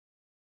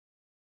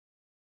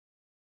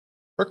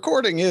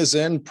Recording is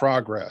in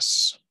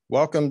progress.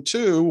 Welcome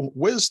to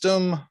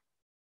Wisdom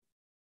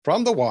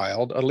from the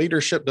Wild, a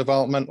leadership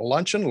development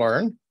lunch and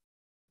learn.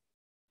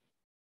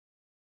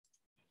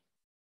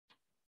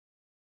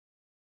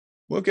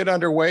 We'll get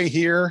underway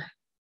here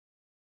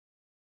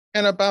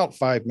in about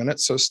 5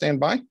 minutes, so stand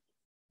by.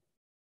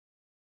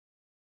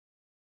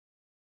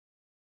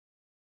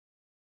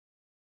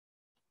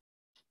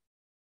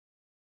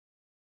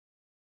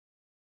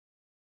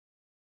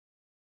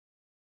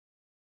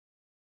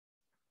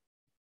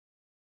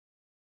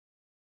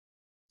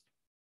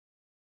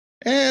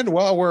 And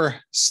while we're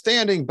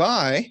standing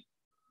by,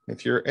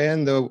 if you're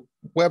in the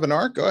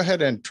webinar, go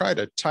ahead and try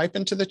to type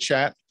into the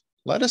chat.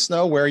 Let us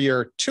know where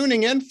you're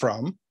tuning in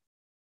from.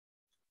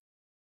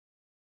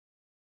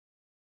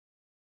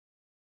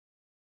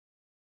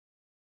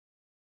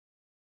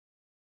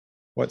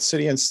 What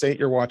city and state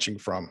you're watching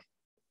from.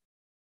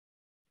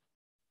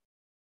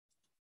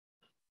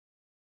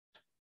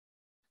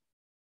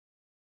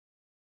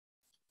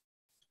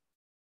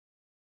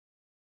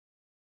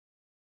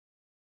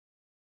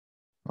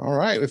 All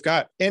right, we've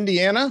got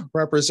Indiana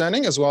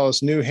representing as well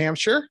as New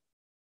Hampshire.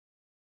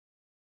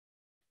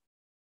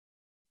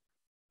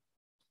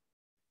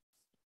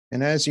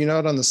 And as you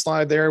note on the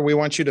slide there, we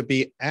want you to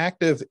be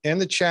active in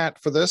the chat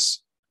for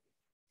this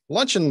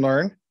lunch and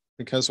learn,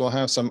 because we'll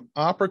have some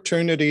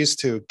opportunities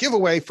to give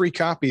away free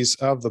copies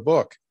of the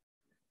book.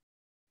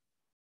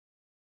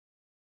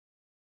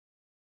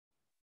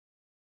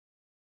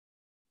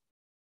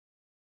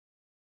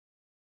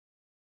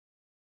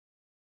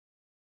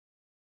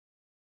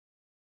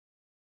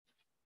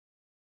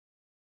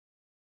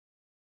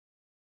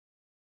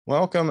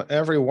 Welcome,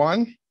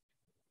 everyone.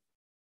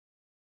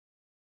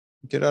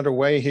 Get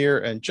underway here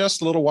in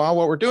just a little while.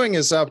 What we're doing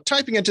is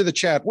typing into the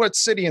chat, what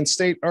city and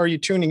state are you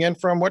tuning in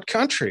from? What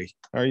country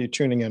are you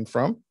tuning in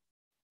from?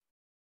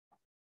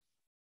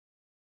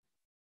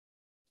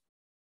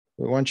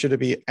 We want you to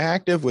be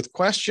active with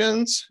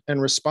questions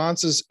and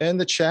responses in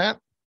the chat,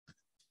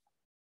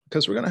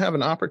 because we're going to have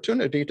an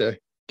opportunity to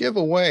give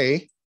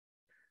away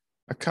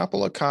a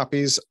couple of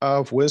copies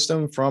of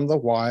Wisdom from the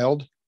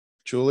Wild,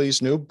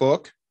 Julie's new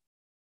book.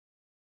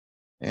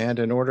 And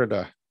in order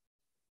to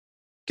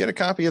get a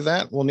copy of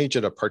that, we'll need you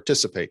to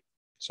participate.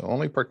 So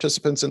only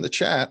participants in the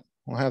chat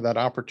will have that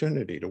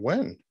opportunity to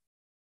win.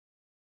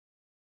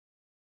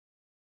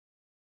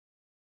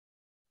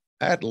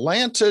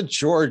 Atlanta,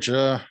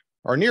 Georgia,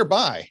 or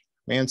nearby.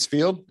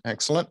 Mansfield,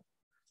 excellent.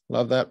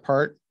 Love that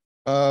part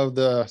of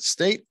the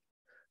state.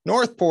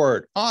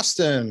 Northport,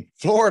 Austin,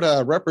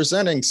 Florida,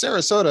 representing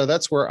Sarasota.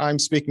 That's where I'm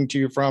speaking to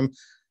you from.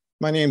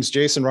 My name's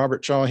Jason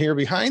Robert Shaw here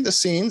behind the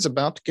scenes,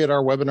 about to get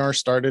our webinar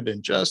started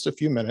in just a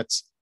few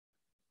minutes.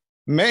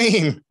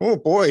 Maine, oh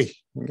boy,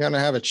 we're gonna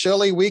have a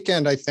chilly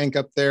weekend, I think,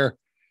 up there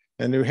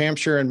in New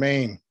Hampshire and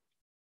Maine.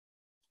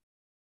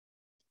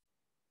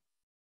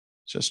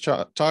 Just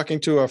talking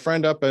to a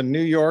friend up in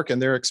New York,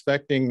 and they're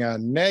expecting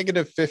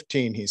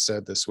 -15, he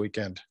said, this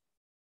weekend.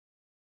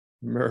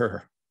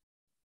 Brr.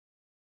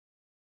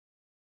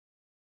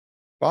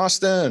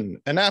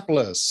 Boston,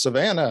 Annapolis,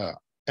 Savannah,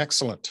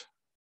 excellent.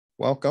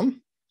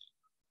 Welcome.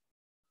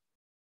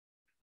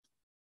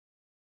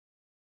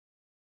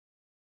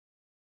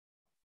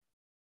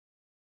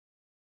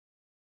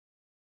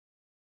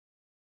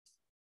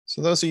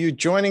 So those of you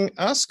joining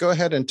us, go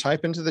ahead and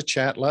type into the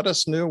chat. Let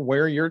us know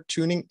where you're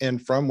tuning in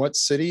from. What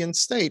city and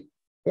state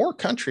or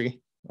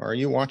country are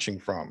you watching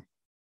from?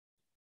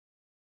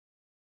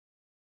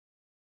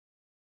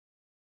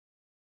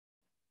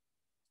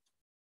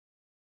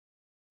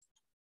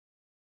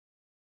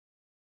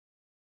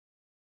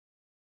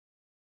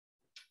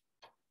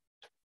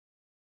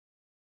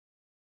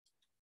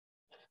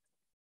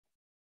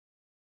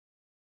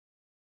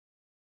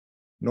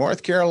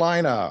 North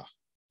Carolina,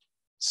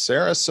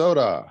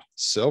 Sarasota,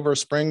 Silver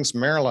Springs,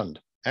 Maryland.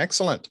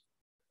 Excellent.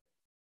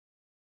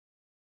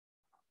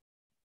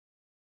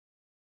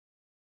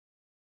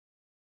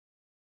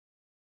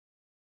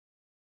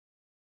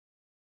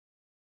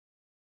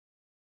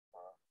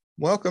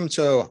 Welcome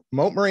to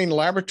Mote Marine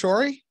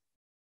Laboratory.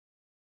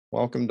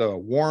 Welcome to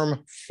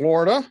warm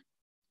Florida.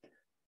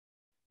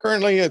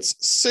 Currently it's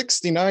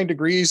 69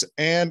 degrees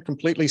and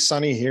completely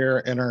sunny here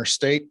in our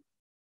state.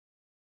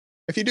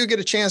 If you do get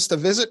a chance to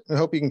visit, I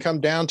hope you can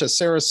come down to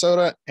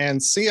Sarasota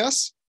and see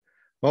us.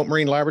 Mote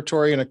Marine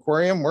Laboratory and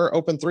Aquarium, we're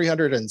open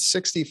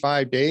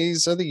 365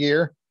 days of the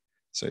year.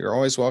 So you're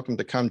always welcome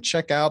to come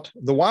check out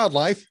the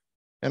wildlife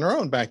in our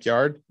own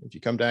backyard if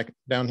you come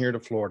down here to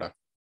Florida.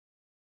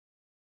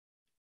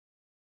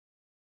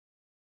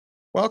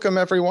 Welcome,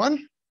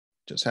 everyone.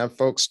 Just have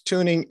folks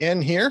tuning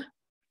in here.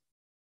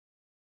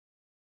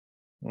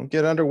 We'll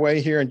get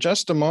underway here in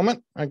just a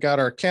moment. I got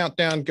our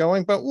countdown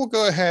going, but we'll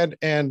go ahead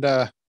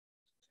and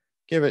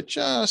give it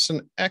just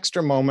an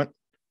extra moment,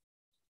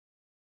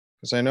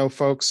 because I know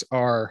folks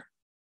are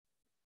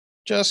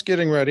just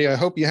getting ready. I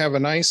hope you have a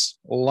nice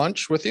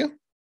lunch with you.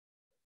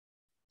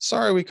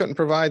 Sorry we couldn't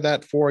provide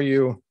that for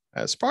you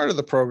as part of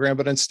the program,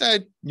 but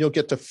instead you'll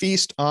get to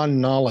feast on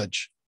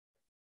knowledge.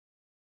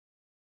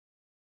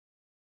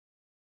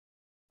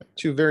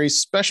 Two very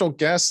special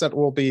guests that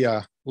will be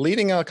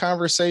leading a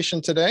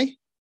conversation today,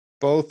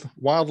 both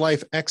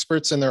wildlife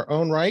experts in their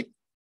own right.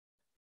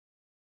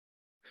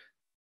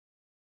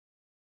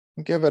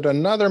 Give it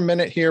another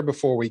minute here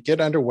before we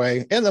get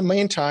underway. In the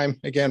meantime,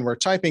 again, we're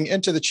typing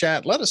into the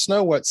chat. Let us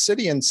know what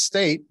city and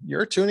state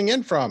you're tuning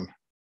in from.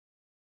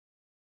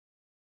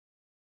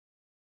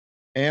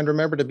 And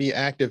remember to be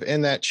active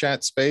in that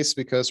chat space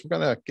because we're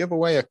going to give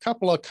away a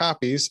couple of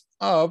copies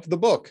of the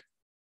book.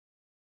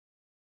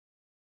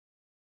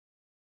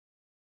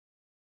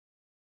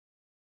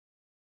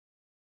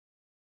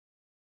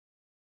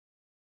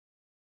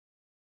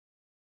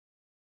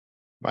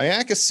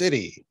 Mayaca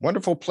City,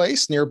 wonderful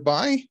place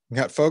nearby. We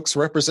got folks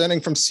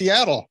representing from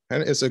Seattle,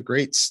 and it's a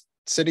great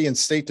city and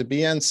state to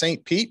be in.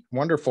 St. Pete,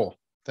 wonderful.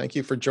 Thank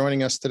you for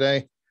joining us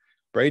today.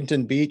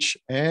 Bradenton Beach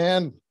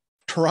and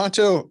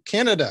Toronto,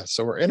 Canada.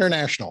 So we're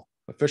international,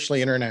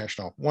 officially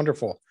international.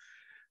 Wonderful.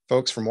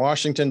 Folks from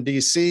Washington,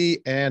 D.C.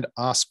 and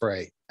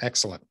Osprey.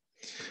 Excellent.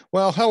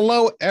 Well,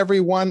 hello,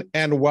 everyone,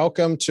 and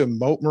welcome to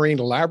Mote Marine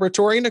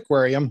Laboratory and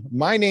Aquarium.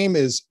 My name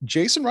is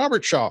Jason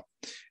Robertshaw,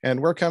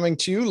 and we're coming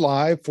to you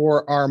live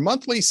for our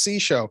monthly Sea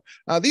Show.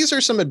 These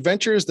are some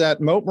adventures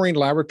that Mote Marine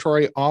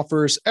Laboratory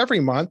offers every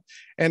month,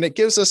 and it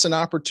gives us an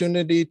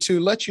opportunity to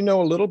let you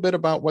know a little bit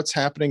about what's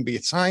happening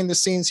behind the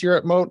scenes here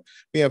at Mote.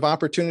 We have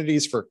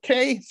opportunities for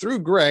K through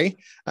Gray,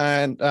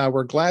 and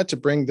we're glad to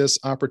bring this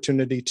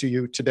opportunity to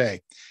you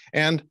today.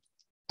 And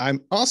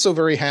I'm also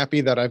very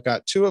happy that I've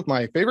got two of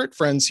my favorite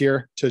friends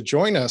here to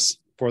join us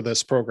for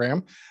this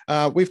program.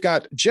 We've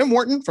got Jim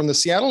Wharton from the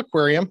Seattle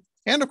Aquarium,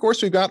 and of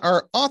course, we've got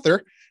our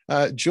author,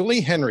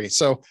 Julie Henry.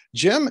 So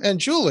Jim and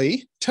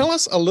Julie, tell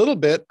us a little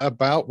bit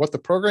about what the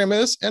program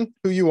is and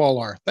who you all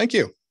are. Thank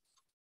you.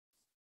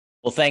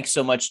 Well, thanks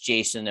so much,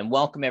 Jason, and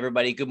welcome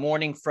everybody. Good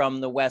morning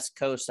from the West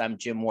Coast. I'm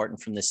Jim Wharton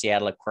from the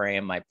Seattle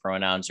Aquarium. My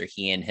pronouns are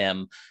he and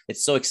him.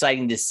 It's so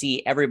exciting to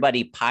see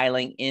everybody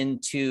piling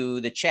into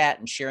the chat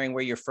and sharing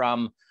where you're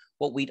from.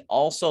 What we'd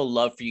also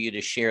love for you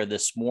to share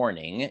this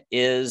morning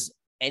is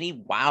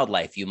any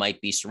wildlife you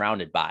might be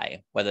surrounded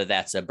by, whether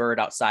that's a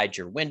bird outside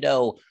your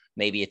window,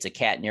 maybe it's a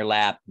cat in your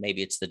lap,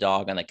 maybe it's the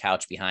dog on the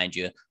couch behind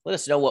you. Let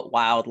us know what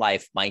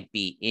wildlife might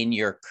be in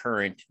your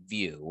current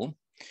view.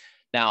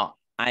 Now,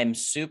 I'm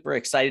super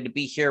excited to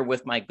be here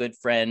with my good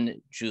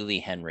friend, Julie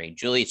Henry.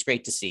 Julie, it's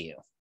great to see you.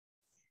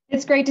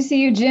 It's great to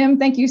see you, Jim.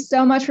 Thank you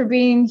so much for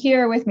being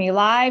here with me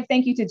live.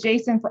 Thank you to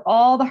Jason for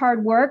all the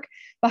hard work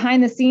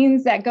behind the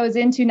scenes that goes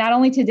into not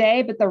only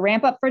today, but the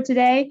ramp up for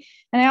today.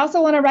 And I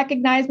also want to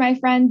recognize my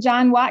friend,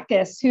 John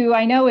Watkiss, who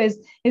I know is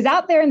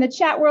out there in the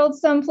chat world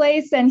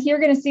someplace, and you're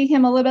going to see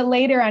him a little bit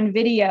later on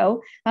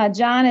video.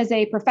 John is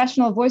a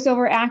professional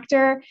voiceover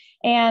actor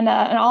and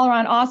an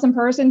all-around awesome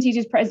person,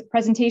 teaches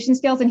presentation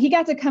skills, and he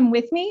got to come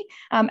with me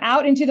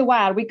out into the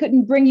wild. We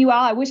couldn't bring you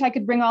all. I wish I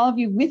could bring all of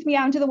you with me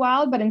out into the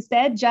wild, but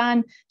instead,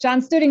 John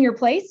stood in your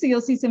place, so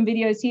you'll see some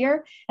videos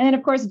here. And then,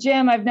 of course,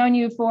 Jim, I've known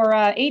you for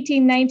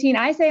 18, 19,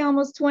 I say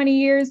almost 20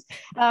 years,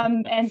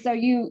 and so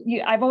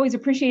I've always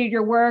appreciated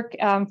your work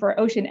for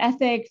ocean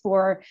ethic,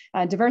 for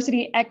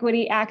diversity,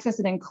 equity, access,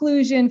 and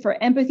inclusion,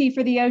 for empathy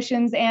for the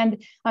oceans,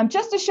 and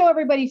just to show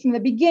everybody from the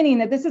beginning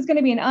that this is going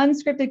to be an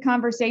unscripted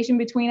conversation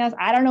between us.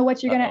 I don't know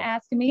what you're going to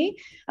ask me,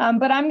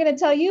 but I'm going to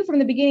tell you from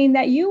the beginning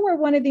that you were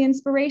one of the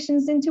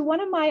inspirations into one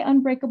of my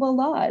unbreakable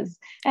laws.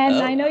 And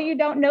I know you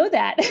don't know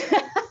that.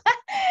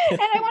 And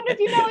I wonder if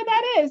you know what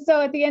that is.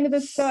 So at the end of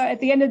this, at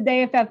the end of the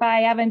day, if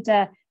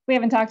we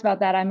haven't talked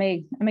about that, I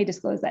may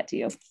disclose that to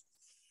you.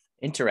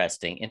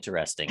 Interesting.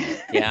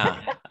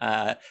 Yeah.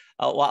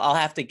 Well, I'll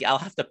have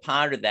to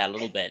ponder that a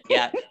little bit.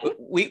 Yeah.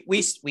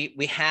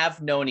 We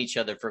have known each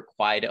other for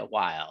quite a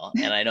while.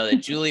 And I know that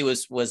Julie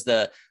was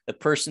the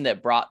person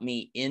that brought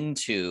me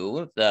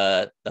into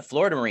the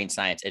Florida Marine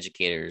Science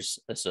Educators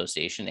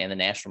Association and the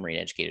National Marine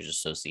Educators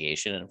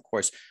Association. And of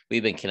course,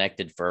 we've been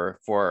connected for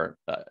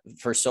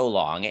so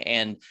long.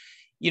 And,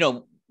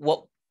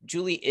 what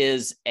Julie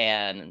is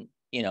a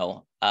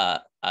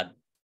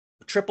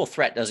triple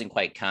threat doesn't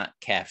quite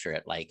capture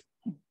it, like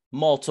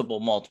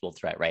multiple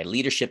threat, right?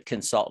 Leadership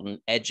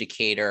consultant,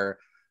 educator,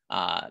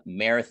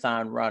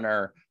 marathon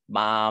runner,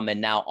 mom, and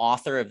now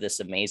author of this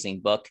amazing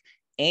book.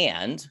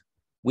 And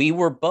we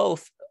were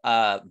both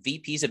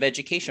VPs of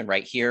education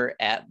right here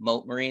at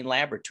Mote Marine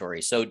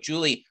Laboratory. So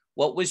Julie,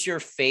 what was your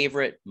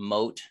favorite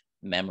Mote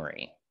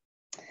memory?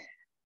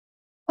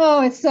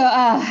 Oh, it's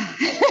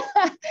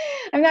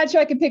I'm not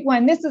sure I could pick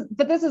one. This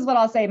is what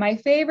I'll say. My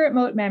favorite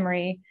Mote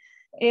memory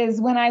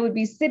is when I would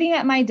be sitting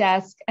at my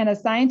desk and a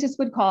scientist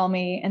would call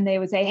me and they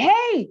would say,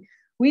 "Hey,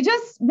 we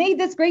just made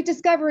this great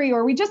discovery,"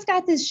 or "We just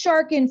got this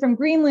shark in from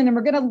Greenland and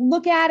we're going to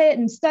look at it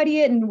and study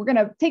it and we're going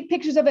to take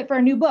pictures of it for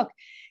a new book.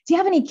 Do you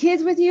have any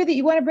kids with you that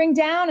you want to bring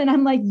down?" And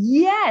I'm like,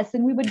 "Yes."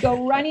 And we would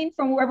go running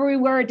from wherever we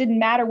were. It didn't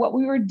matter what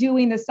we were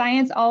doing. The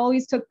science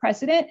always took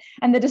precedent,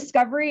 and the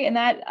discovery, and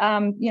that,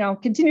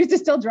 continues to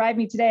still drive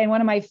me today. And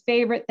one of my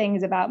favorite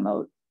things about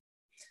Mote.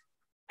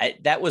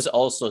 That was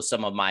also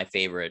some of my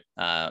favorite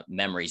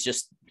memories,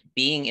 just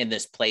being in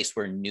this place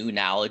where new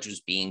knowledge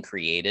was being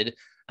created.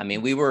 I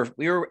mean, we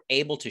were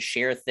able to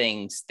share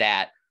things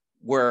that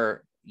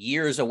were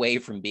years away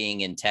from being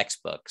in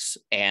textbooks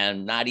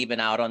and not even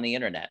out on the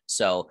internet.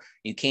 So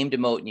you came to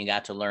Mote and you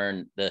got to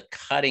learn the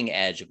cutting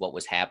edge of what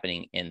was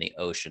happening in the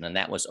ocean. And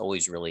that was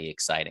always really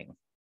exciting.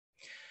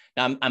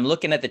 Now I'm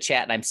looking at the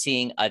chat and I'm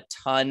seeing a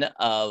ton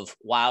of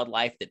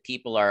wildlife that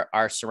people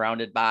are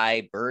surrounded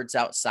by, birds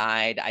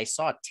outside. I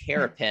saw a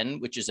terrapin,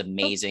 which is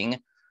amazing,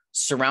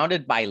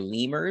 surrounded by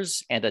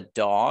lemurs and a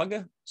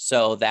dog.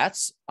 So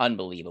that's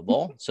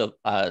unbelievable. So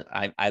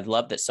I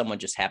love that someone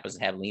just happens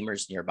to have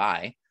lemurs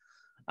nearby.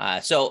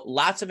 So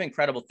lots of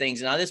incredible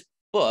things. Now this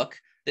book,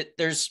 that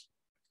there's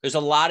a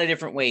lot of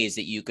different ways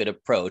that you could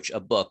approach a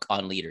book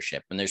on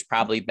leadership. And there's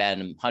probably been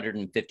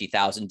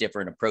 150,000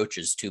 different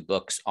approaches to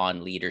books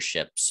on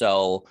leadership.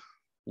 So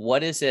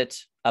what is it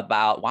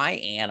about? Why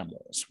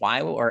animals? Why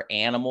are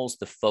animals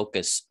the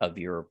focus of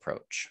your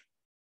approach?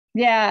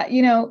 Yeah,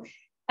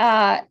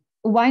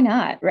 why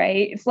not,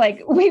 right? It's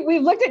like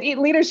we've looked at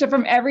leadership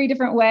from every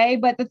different way,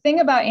 but the thing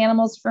about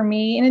animals for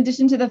me, in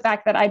addition to the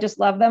fact that I just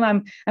love them,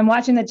 I'm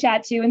watching the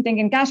chat too and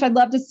thinking, gosh, I'd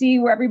love to see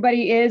where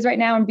everybody is right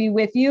now and be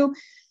with you.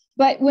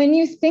 But when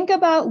you think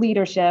about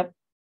leadership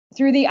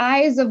through the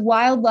eyes of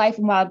wildlife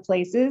and wild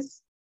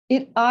places,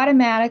 it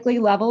automatically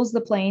levels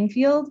the playing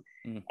field.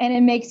 And it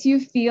makes you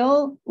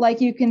feel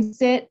like you can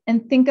sit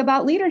and think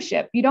about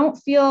leadership. You don't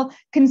feel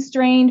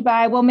constrained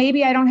by, well,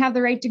 maybe I don't have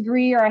the right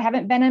degree, or I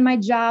haven't been in my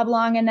job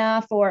long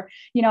enough, or,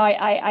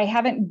 I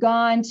haven't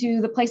gone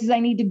to the places I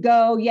need to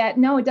go yet.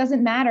 No, it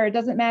doesn't matter. It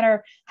doesn't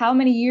matter how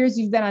many years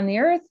you've been on the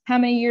earth, how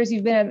many years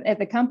you've been at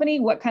the company,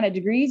 what kind of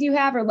degrees you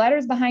have, or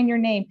letters behind your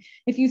name.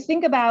 If you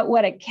think about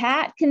what a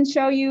cat can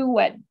show you,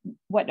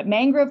 what a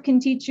mangrove can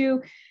teach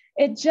you,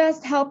 it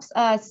just helps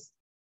us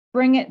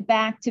bring it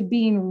back to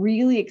being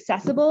really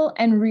accessible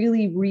and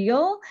really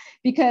real,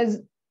 because,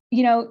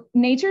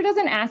 nature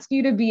doesn't ask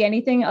you to be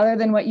anything other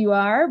than what you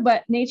are,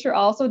 but nature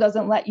also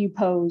doesn't let you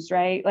pose,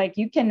 right? Like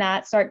you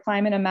cannot start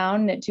climbing a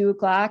mountain at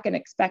 2:00 and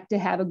expect to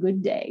have a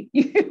good day.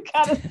 You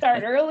got to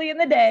start early in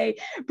the day,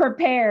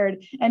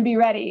 prepared and be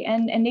ready.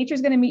 And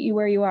nature's going to meet you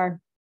where you are.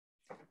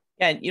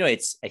 Yeah,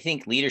 and I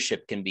think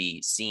leadership can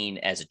be seen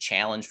as a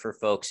challenge for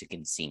folks. It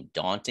can seem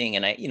daunting,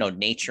 and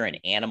nature and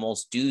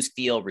animals do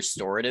feel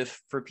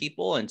restorative for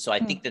people, and so I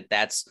think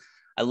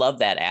I love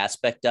that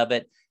aspect of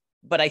it.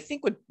 But I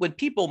think when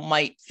people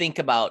might think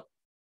about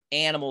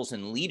animals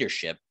and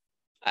leadership,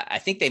 I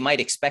think they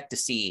might expect to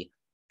see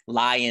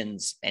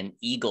lions and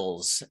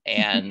eagles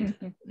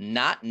and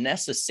not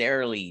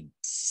necessarily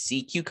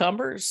sea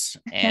cucumbers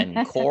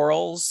and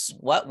corals.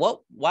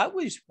 What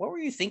were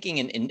you thinking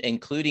in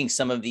including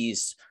some of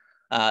these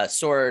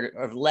sort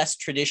of less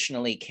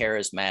traditionally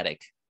charismatic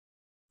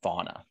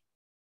fauna?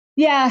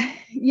 Yeah,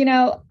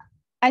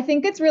 I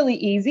think it's really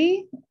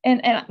easy,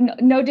 and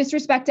no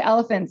disrespect to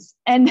elephants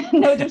and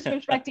no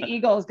disrespect to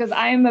eagles, because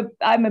I'm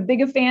a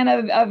big fan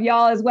of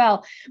y'all as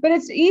well. But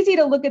it's easy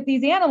to look at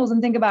these animals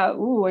and think about,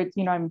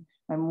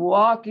 I'm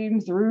walking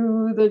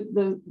through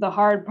the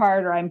hard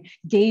part, or I'm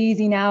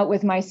gazing out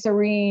with my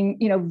serene,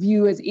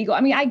 view as eagle.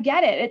 I mean, I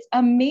get it. It's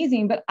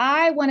amazing. But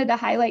I wanted to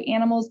highlight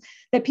animals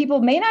that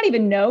people may not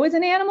even know is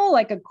an animal,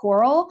 like a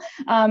coral,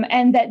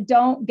 and that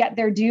don't get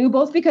their due,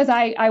 both because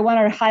I want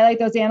to highlight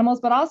those animals,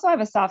 but also I have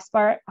a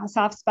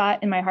soft spot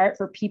in my heart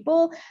for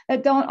people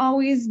that don't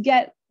always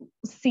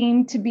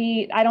seem to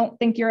be, I don't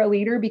think you're a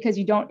leader because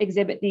you don't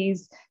exhibit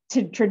these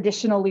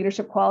traditional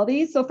leadership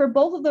qualities. So for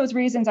both of those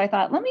reasons, I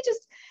thought, let me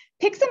just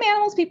pick some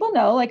animals people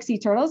know, like sea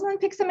turtles, and then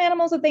pick some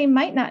animals that they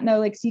might not know,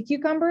 like sea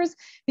cucumbers,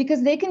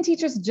 because they can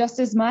teach us just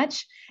as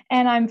much.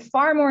 And I'm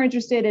far more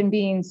interested in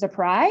being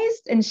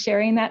surprised and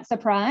sharing that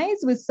surprise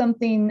with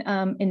something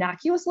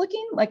innocuous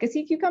looking, like a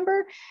sea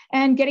cucumber,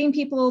 and getting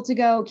people to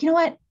go, you know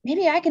what,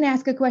 maybe I can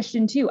ask a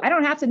question too. I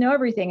don't have to know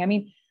everything. I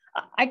mean,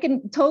 I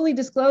can totally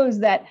disclose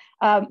that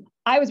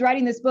I was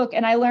writing this book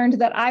and I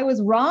learned that I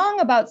was wrong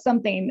about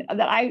something,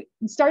 that I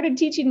started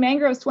teaching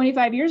mangroves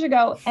 25 years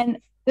ago, and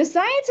the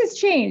science has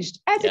changed,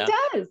 as it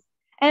does.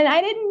 And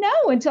I didn't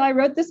know until I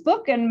wrote this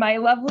book, and my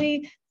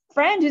lovely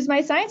friend, who's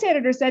my science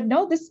editor, said,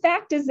 no, this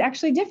fact is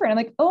actually different. I'm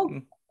like, oh,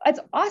 that's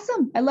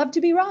awesome. I love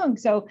to be wrong.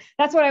 So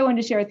that's what I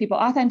wanted to share with people,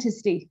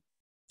 authenticity.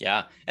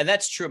 Yeah. And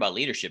that's true about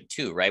leadership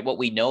too, right? What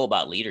we know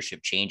about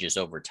leadership changes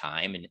over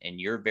time.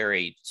 And you're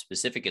very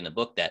specific in the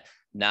book that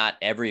not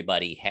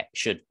everybody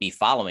should be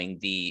following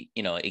the,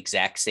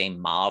 exact same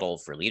model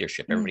for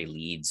leadership. Everybody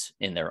leads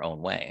in their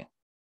own way.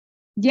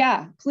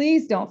 Yeah,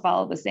 please don't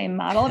follow the same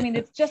model. I mean,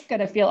 it's just going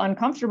to feel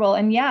uncomfortable.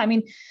 And yeah, I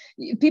mean,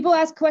 people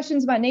ask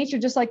questions about nature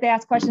just like they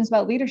ask questions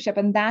about leadership.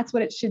 And that's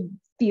what it should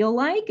feel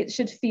like. It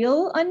should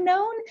feel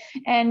unknown.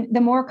 And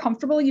the more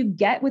comfortable you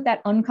get with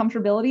that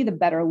uncomfortability, the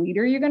better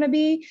leader you're going to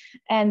be,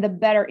 and the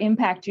better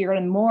impact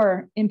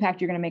more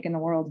impact you're going to make in the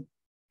world.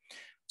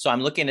 So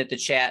I'm looking at the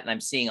chat and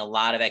I'm seeing a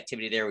lot of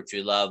activity there, which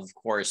we love. Of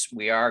course,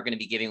 we are going to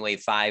be giving away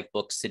 5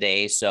 books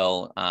today.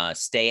 So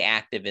stay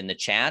active in the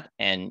chat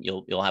and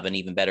you'll have an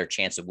even better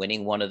chance of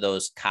winning one of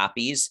those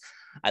copies.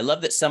 I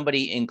love that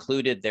somebody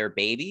included their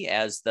baby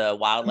as the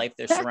wildlife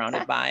they're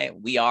surrounded by.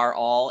 We are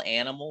all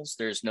animals.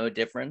 There's no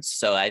difference.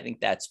 So I think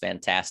that's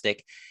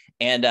fantastic.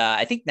 And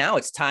I think now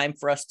it's time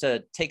for us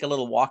to take a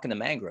little walk in the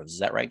mangroves. Is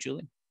that right,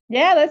 Julie?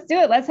 Yeah, let's do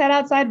it. Let's head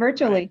outside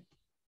virtually. Right.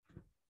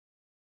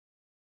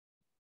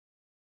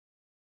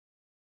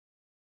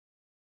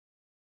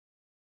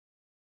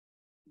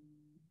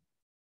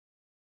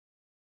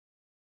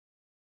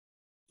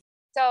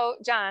 So,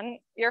 John,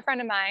 you're a friend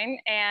of mine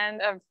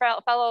and a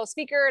fellow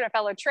speaker and a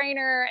fellow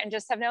trainer, and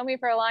just have known me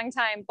for a long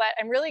time. But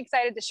I'm really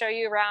excited to show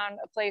you around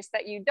a place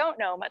that you don't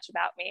know much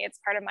about me. It's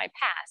part of my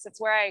past. It's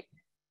where I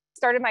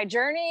started my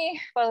journey,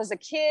 both as a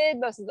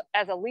kid, both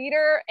as a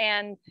leader.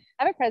 And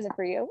I have a present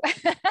for you.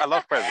 I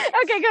love presents.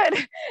 Okay,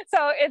 good.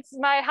 So it's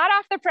my hot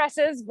off the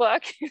presses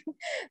book.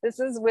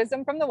 This is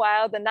Wisdom from the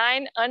Wild, the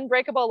 9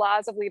 Unbreakable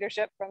Laws of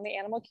Leadership from the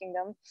Animal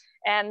Kingdom.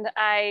 And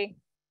I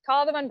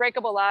call them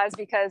unbreakable laws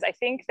because I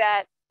think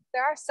that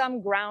there are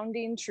some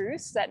grounding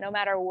truths that no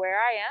matter where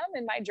I am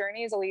in my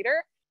journey as a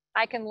leader,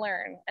 I can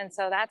learn. And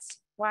so that's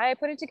why I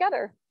put it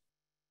together.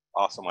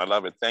 Awesome. I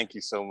love it. Thank you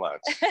so much.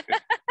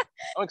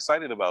 I'm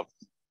excited about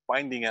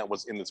finding out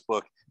what's in this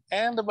book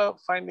and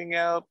about finding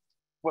out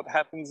what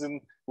happens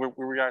in where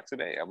we are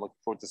today. I'm looking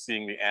forward to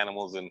seeing the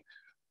animals in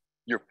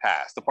your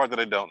past, the part that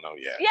I don't know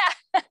yet.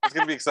 Yeah. It's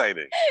going to be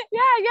exciting.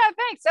 Yeah,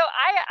 thanks. So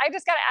I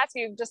just got to ask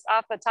you just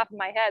off the top of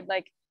my head,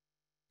 like,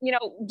 you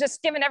know,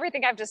 just given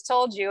everything I've just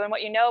told you and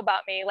what you know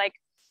about me, like,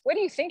 what do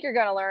you think you're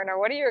going to learn, or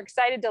what are you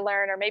excited to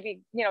learn, or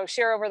maybe, you know,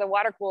 share over the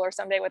water cooler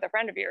someday with a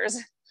friend of yours?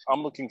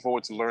 I'm looking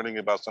forward to learning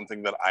about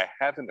something that I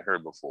haven't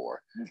heard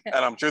before, and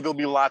I'm sure there'll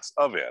be lots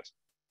of it.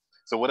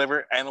 So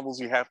whatever animals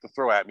you have to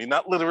throw at me,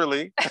 not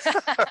literally,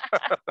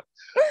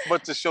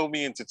 but to show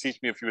me and to teach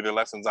me a few of their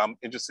lessons, I'm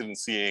interested in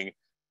seeing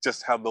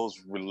just how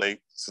those relate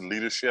to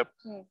leadership,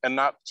 and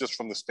not just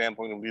from the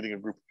standpoint of leading a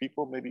group of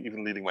people, maybe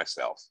even leading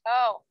myself.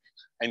 Oh.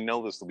 I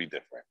know this will be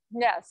different.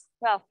 Yes.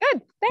 Well,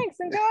 good. Thanks.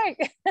 Enjoy.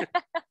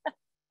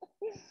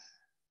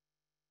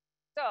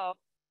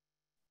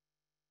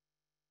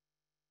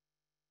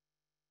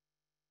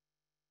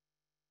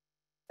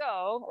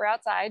 So we're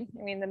outside.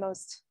 I mean, the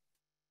most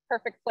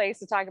perfect place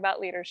to talk about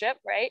leadership,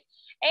 right?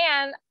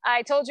 And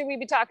I told you we'd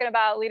be talking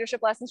about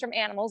leadership lessons from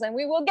animals, and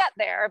we will get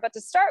there. But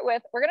to start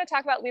with, we're going to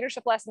talk about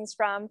leadership lessons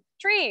from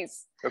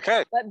trees.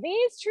 Okay. But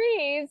these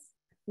trees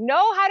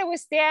know how to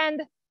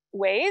withstand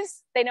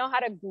waves. They know how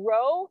to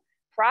grow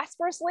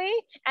prosperously,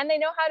 and they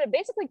know how to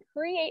basically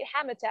create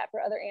habitat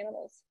for other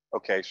animals.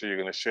 Okay, so you're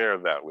going to share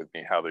that with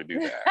me, how they do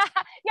that.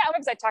 Yeah,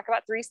 because I talk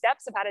about 3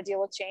 steps of how to deal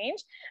with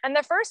change. And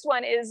the first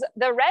one is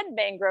the red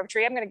mangrove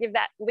tree. I'm going to give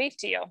that leaf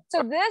to you.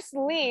 So this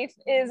leaf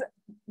is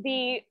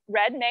the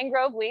red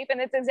mangrove leaf, and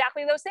it's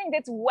exactly those things.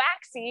 It's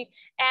waxy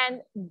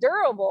and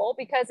durable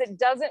because it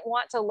doesn't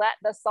want to let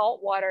the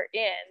salt water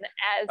in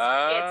as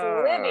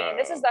it's living.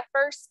 This is the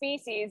first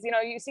species. You know,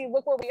 you see,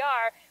 look where we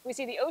are. We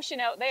see the ocean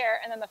out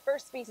there, and then the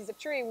first species of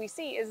tree we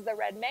see is the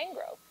red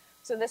mangrove.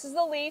 So this is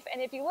the leaf, and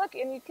if you look,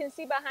 and you can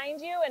see behind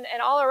you and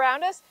all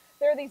around us,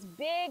 there are these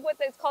big, what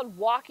is called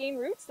walking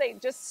roots. They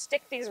just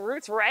stick these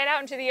roots right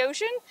out into the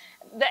ocean.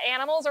 The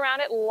animals around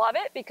it love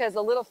it because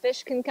the little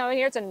fish can come in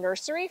here. It's a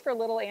nursery for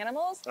little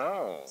animals.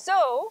 Oh.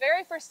 So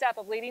very first step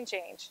of leading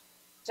change,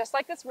 just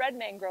like this red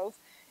mangrove,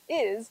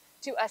 is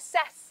to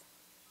assess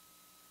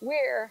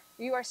where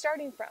you are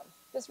starting from.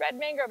 This red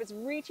mangrove is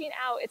reaching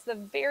out. It's the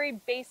very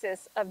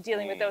basis of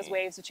dealing with those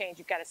waves of change.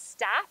 You've got to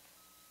stop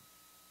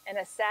and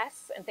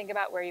assess and think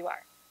about where you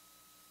are.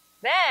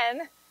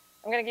 Then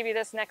I'm going to give you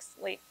this next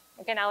leaf.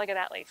 Okay, now look at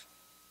that leaf.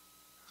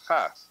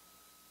 Huh.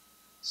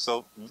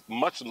 So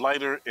much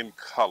lighter in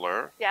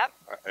color. Yep.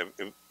 I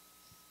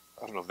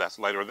don't know if that's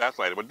lighter or that's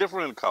lighter, but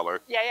different in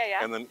color. Yeah.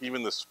 And then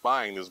even the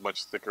spine is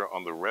much thicker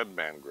on the red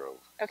mangrove.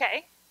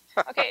 Okay.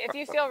 Okay, if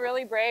you feel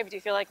really brave, do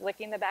you feel like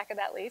licking the back of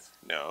that leaf?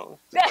 No.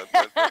 Are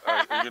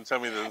you going to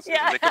tell me that it's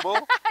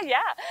lickable? Yeah,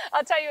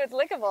 I'll tell you it's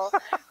lickable.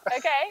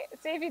 Okay,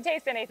 see if you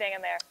taste anything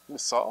in there.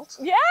 Salt?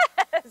 Yes.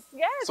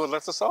 So it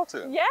lets the salt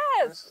in?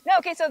 Yes. No,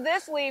 okay, so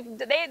this leaf,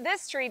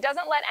 this tree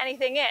doesn't let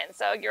anything in.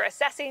 So you're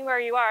assessing where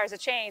you are as a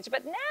change.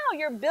 But now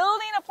you're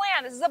building a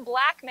plan. This is a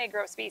black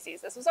mangrove species.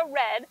 This was a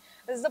red.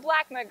 This is a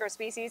black mangrove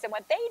species. And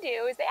what they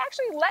do is they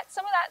actually let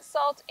some of that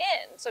salt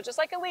in. So just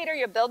like a leader,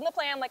 you're building a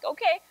plan like,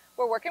 okay,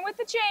 we're working with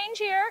the change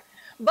here,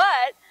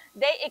 but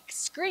they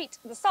excrete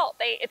the salt.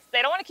 They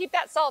don't want to keep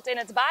that salt in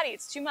its body.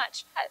 It's too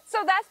much.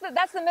 So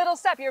that's the middle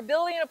step. You're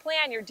building a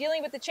plan. You're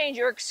dealing with the change.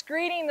 You're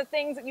excreting the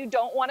things that you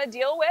don't want to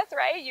deal with,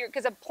 right?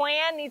 Because a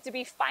plan needs to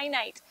be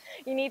finite.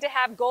 You need to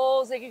have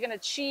goals that you're going to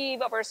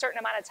achieve over a certain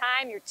amount of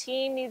time. Your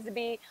team needs to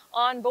be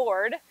on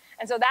board.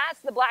 And so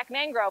that's the black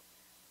mangrove.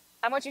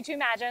 I want you to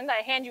imagine that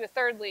I hand you a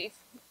third leaf,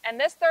 and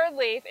this third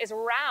leaf is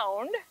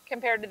round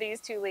compared to these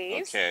 2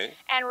 leaves. Okay.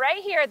 And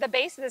right here at the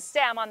base of the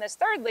stem on this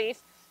third leaf,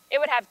 it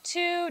would have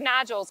 2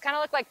 nodules, kind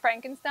of look like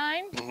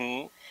Frankenstein.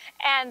 Mm-hmm.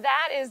 And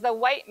that is the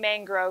white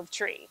mangrove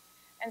tree.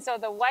 And so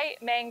the white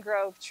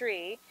mangrove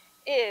tree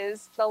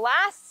is the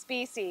last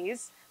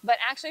species, but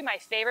actually my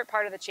favorite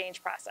part of the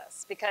change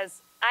process,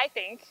 because I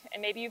think,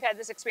 and maybe you've had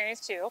this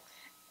experience too,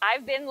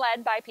 I've been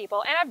led by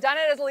people, and I've done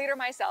it as a leader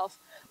myself,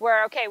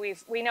 where, okay,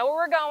 we know where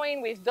we're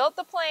going, we've built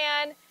the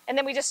plan, and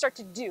then we just start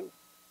to do,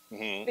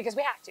 because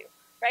we have to,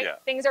 right? Yeah.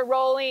 Things are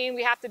rolling,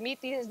 we have to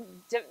meet these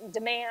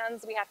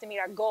demands, we have to meet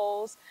our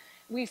goals.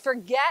 We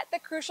forget the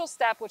crucial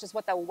step, which is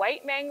what the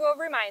white mangrove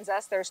reminds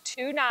us. There's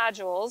 2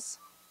 nodules,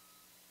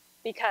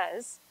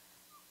 because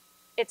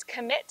it's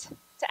commit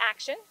to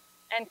action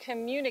and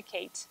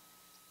communicate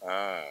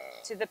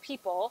to the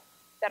people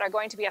that are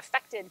going to be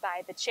affected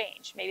by the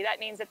change. Maybe that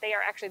means that they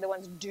are actually the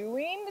ones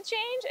doing the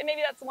change, and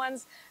maybe that's the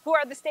ones who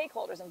are the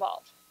stakeholders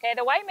involved. Okay,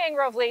 the white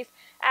mangrove leaf,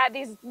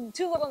 these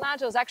 2 little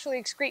nodules actually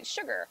excrete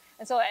sugar,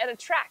 and so it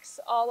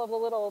attracts all of the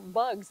little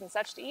bugs and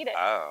such to eat it.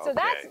 Oh, so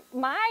that's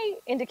my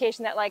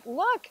indication that, like,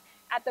 look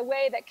at the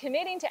way that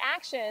committing to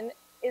action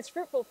is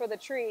fruitful for the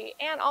tree,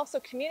 and also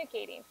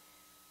communicating.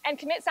 And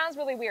commit sounds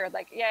really weird,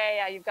 like,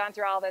 yeah, you've gone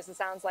through all this, it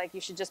sounds like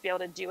you should just be able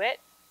to do it.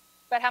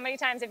 But how many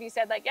times have you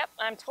said, like, yep,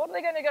 I'm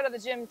totally going to go to the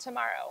gym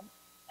tomorrow?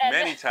 And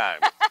many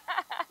times.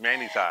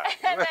 Many times.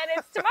 And then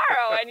it's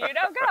tomorrow and you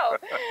don't go.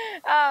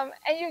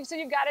 So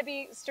you've got to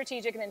be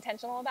strategic and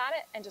intentional about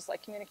it. And just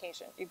like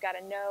communication, you've got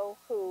to know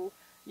who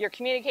you're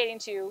communicating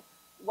to,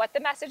 what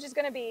the message is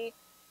going to be,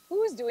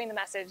 who's doing the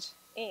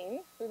messaging,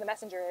 who the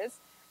messenger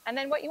is, and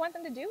then what you want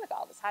them to do with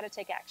all this, how to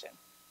take action.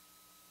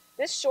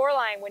 This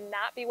shoreline would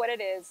not be what it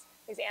is.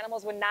 These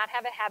animals would not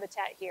have a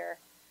habitat here.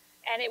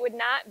 And it would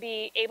not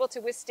be able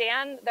to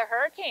withstand the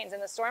hurricanes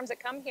and the storms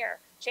that come here.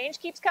 Change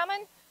keeps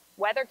coming,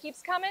 weather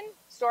keeps coming,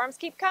 storms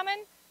keep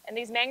coming, and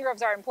these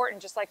mangroves are important,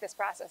 just like this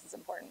process is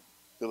important.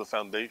 So the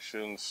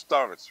foundation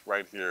starts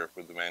right here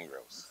with the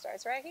mangroves. It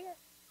starts right here.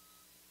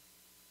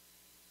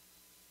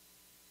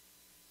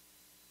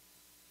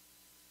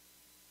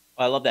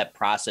 I love that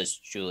process,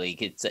 Julie.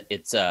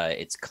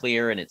 It's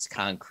clear and it's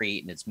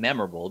concrete and it's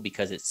memorable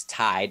because it's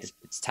tied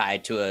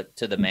to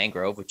the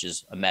mangrove, which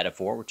is a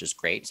metaphor, which is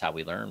great. It's how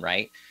we learn,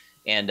 right?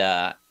 And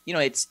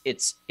it's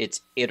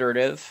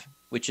iterative,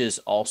 which is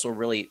also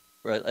really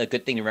a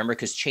good thing to remember,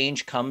 because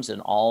change comes in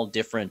all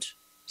different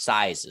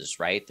sizes,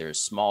 right?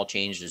 There's small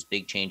changes,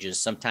 big changes.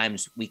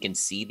 Sometimes we can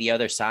see the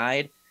other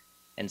side,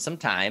 and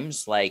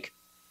sometimes, like,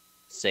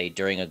 say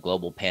during a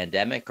global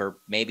pandemic, or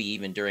maybe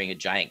even during a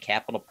giant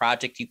capital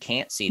project, you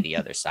can't see the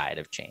other side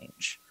of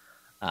change.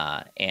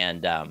 I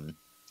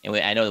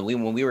know that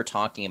when we were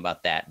talking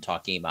about that and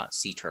talking about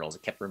sea turtles,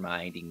 it kept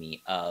reminding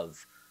me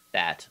of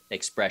that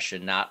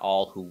expression, not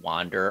all who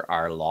wander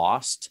are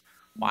lost.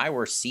 Why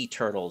were sea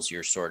turtles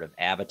your sort of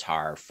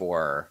avatar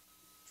for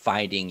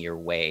finding your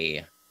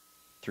way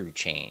through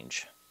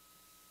change?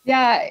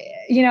 Yeah,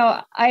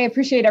 I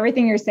appreciate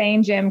everything you're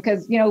saying, Jim,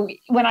 because,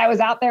 when I was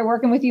out there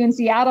working with you in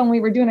Seattle and we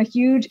were doing a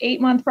huge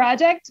 8-month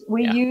project,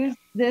 we used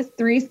this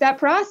 3-step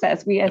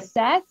process. We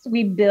assessed,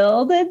 we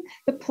built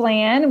the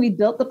plan,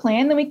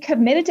 then we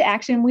committed to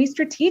action, we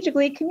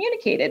strategically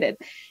communicated it.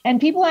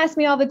 And people ask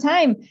me all the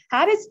time,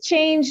 how does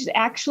change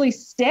actually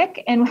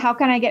stick? And how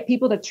can I get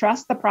people to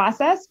trust the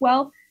process?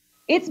 Well,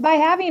 it's by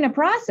having a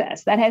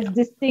process that has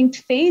distinct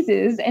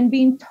phases and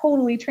being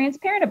totally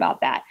transparent about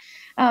that.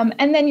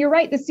 And then you're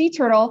right, the sea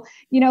turtle,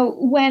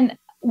 when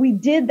we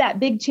did that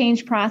big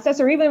change process,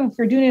 or even if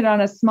you're doing it on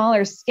a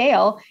smaller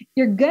scale,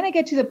 you're going to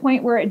get to the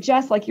point where it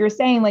just, like you're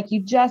saying, like you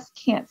just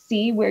can't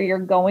see where you're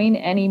going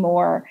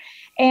anymore.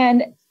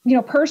 And,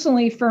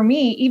 personally for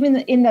me, even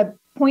in the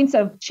points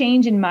of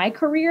change in my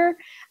career,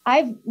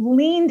 I've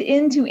leaned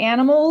into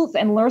animals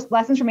and learned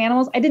lessons from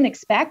animals I didn't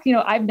expect.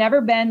 I've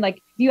never been like,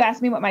 if you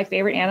ask me what my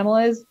favorite animal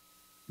is,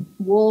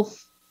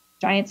 wolf,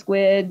 giant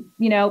squid,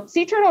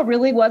 sea turtle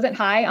really wasn't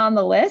high on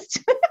the list.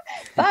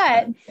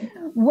 But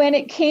when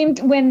it came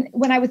to,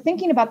 when I was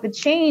thinking about the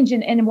change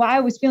and why I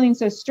was feeling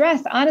so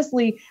stressed,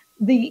 honestly,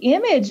 the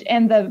image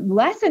and the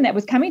lesson that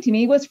was coming to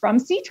me was from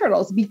sea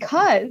turtles,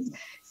 because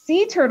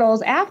sea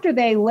turtles, after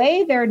they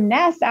lay their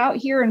nests out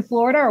here in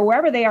Florida or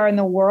wherever they are in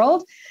the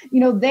world,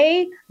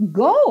 they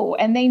go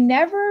and they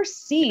never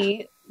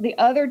see the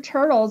other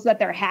turtles that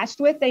they're hatched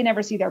with. They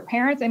never see their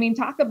parents. I mean,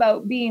 talk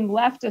about being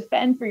left to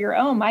fend for your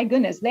own. My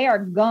goodness, they are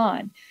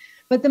gone.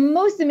 But the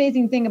most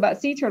amazing thing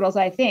about sea turtles,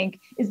 I think,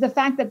 is the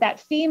fact that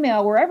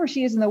female, wherever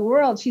she is in the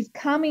world, she's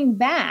coming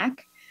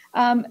back,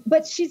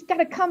 but she's got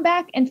to come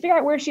back and figure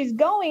out where she's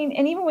going.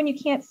 And even when you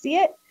can't see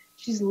it,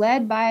 she's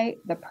led by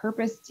the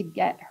purpose to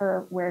get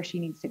her where she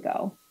needs to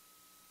go.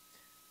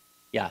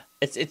 Yeah,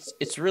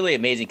 it's really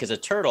amazing, because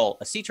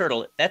a sea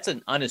turtle, that's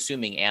an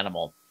unassuming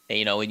animal.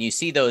 When you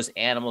see those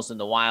animals in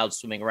the wild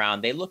swimming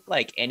around, they look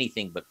like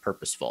anything but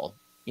purposeful,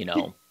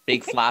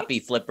 big floppy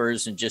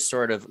flippers, and just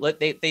sort of,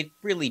 they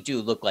really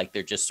do look like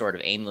they're just sort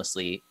of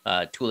aimlessly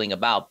tooling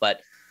about,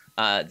 but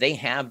they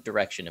have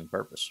direction and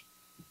purpose.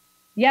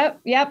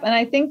 Yep. And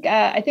I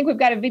think we've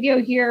got a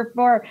video here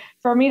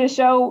for me to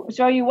show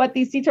you what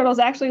these sea turtles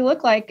actually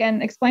look like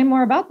and explain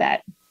more about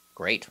that.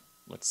 Great.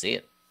 Let's see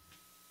it.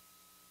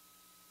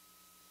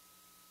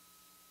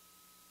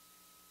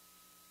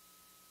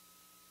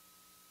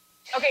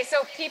 Okay,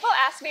 so people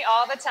ask me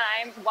all the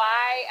time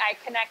why I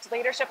connect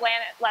leadership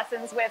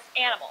lessons with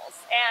animals.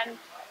 And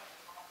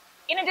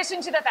in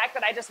addition to the fact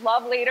that I just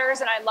love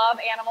leaders and I love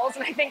animals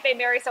and I think they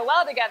marry so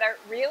well together,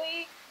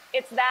 really,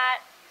 it's that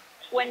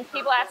when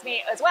people ask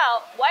me as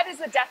well, what is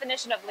the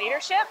definition of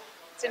leadership?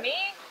 To me,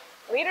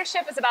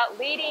 leadership is about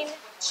leading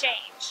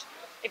change.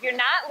 If you're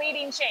not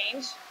leading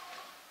change,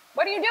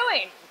 what are you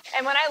doing?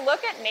 And when I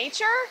look at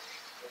nature,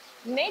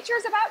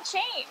 nature's about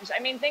change.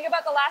 I mean, think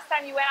about the last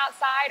time you went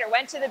outside or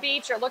went to the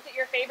beach or looked at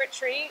your favorite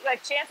tree.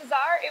 Like, chances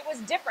are it was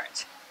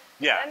different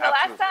than the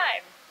last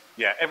time.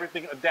 Yeah,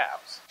 everything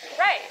adapts.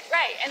 Right.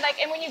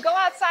 And when you go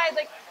outside,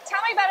 like, tell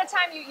me about a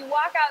time you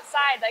walk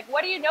outside. Like,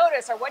 what do you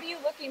notice, or what are you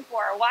looking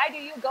for, or why do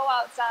you go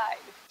outside?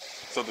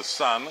 So the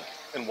sun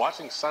and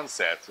watching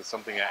sunsets is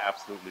something I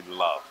absolutely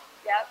love.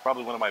 Yep.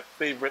 Probably one of my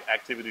favorite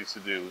activities to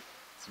do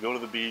is to go to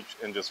the beach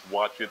and just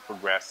watch it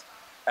progress.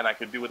 And I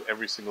could do it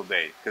every single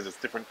day because it's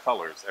different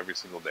colors every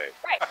single day.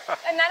 Right.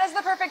 And that is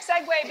the perfect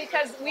segue,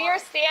 because we are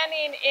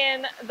standing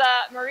in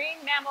the marine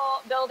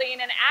mammal building,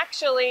 and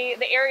actually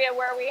the area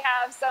where we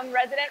have some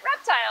resident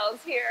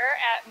reptiles here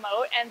at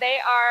Mote, and they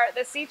are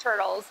the sea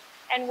turtles.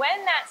 And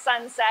when that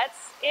sun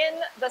sets in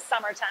the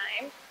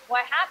summertime,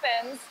 what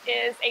happens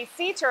is a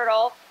sea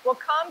turtle will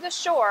come to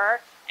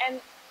shore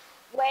and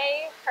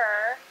lay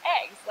her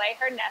eggs, lay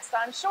her nest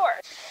on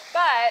shore.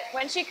 But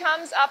when she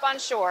comes up on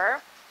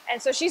shore,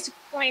 and so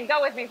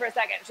go with me for a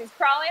second. She's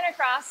crawling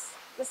across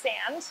the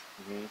sand.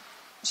 Mm-hmm.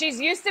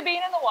 She's used to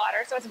being in the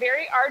water, so it's a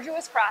very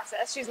arduous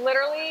process. She's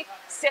literally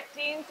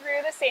sifting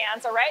through the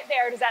sand. So right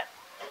there, does that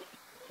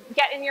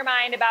get in your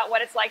mind about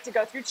what it's like to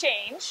go through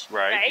change?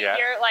 Right? Yeah.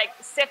 You're like,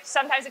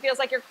 sometimes it feels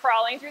like you're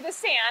crawling through the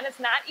sand. It's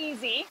not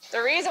easy.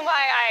 The reason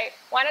why I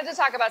wanted to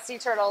talk about sea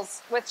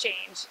turtles with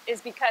change is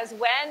because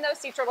when those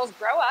sea turtles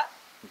grow up,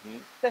 mm-hmm.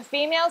 the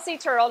female sea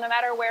turtle, no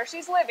matter where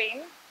she's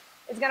living,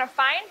 is going to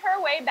find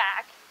her way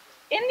back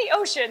in the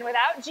ocean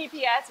without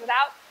GPS,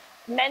 without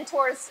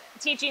mentors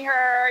teaching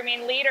her. I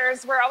mean,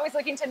 leaders, we're always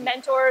looking to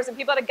mentors and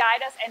people to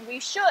guide us, and we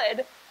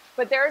should,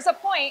 but there's a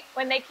point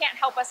when they can't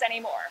help us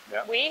anymore.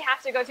 Yep. We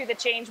have to go through the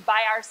change by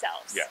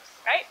ourselves, yes.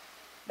 Right?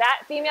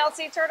 That female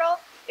sea turtle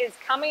is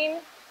coming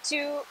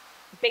to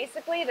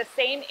basically the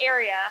same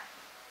area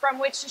from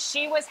which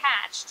she was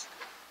hatched.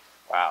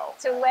 Wow.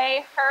 To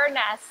lay her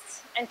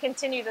nest and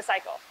continue the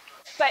cycle.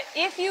 But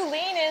if you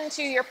lean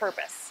into your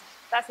purpose,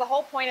 that's the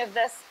whole point of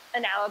this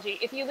analogy.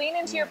 If you lean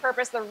into your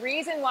purpose, the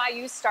reason why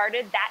you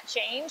started that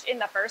change in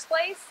the first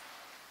place,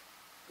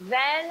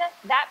 then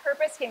that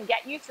purpose can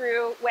get you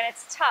through when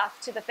it's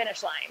tough to the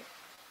finish line.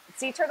 The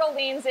sea turtle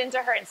leans into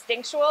her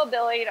instinctual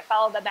ability to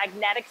follow the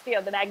magnetic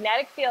field. The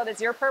magnetic field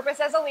is your purpose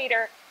as a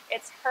leader.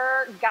 It's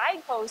her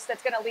guidepost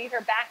that's going to lead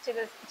her back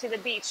to the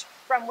beach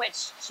from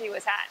which she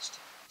was hatched.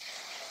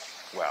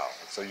 Wow.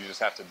 So you just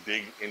have to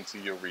dig into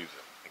your reason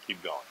and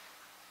keep going.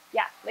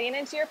 Yeah, lean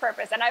into your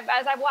purpose. And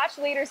as I've watched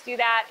leaders do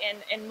that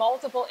in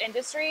multiple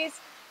industries,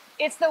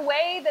 it's the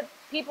way that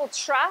people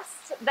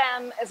trust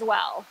them as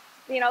well.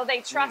 You know,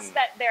 they trust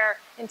that their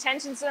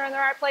intentions are in the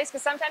right place,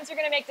 because sometimes you're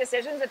going to make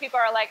decisions that people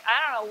are like,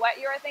 I don't know what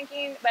you're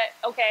thinking,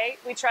 but okay,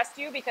 we trust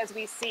you because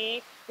we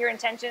see your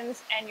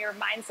intentions and your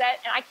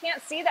mindset. And I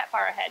can't see that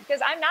far ahead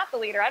because I'm not the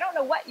leader. I don't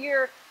know what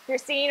you're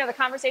seeing or the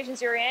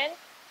conversations you're in.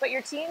 But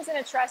your team's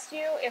going to trust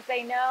you if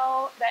they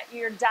know that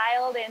you're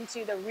dialed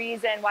into the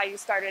reason why you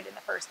started in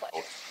the first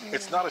place.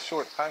 It's not a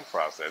short time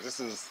process. This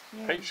is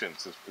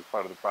patience is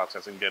part of the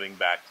process in getting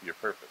back to your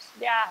purpose.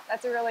 Yeah,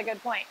 that's a really good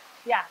point.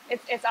 Yeah,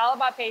 it's all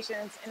about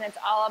patience, and it's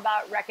all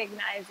about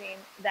recognizing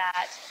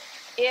that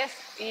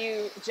if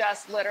you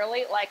just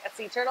literally, like a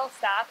sea turtle,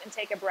 stop and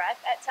take a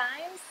breath at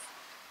times,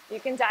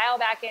 you can dial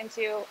back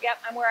into, yep,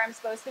 I'm where I'm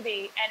supposed to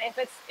be. And if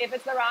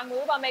it's the wrong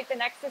move, I'll make the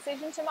next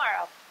decision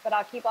tomorrow, but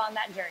I'll keep on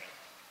that journey.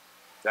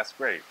 That's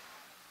great.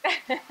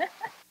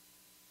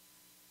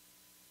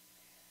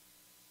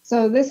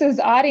 So this is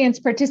audience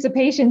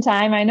participation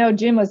time. I know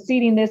Jim was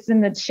seeding this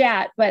in the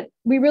chat, but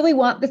we really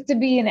want this to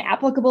be an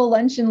applicable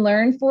lunch and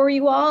learn for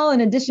you all.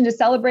 In addition to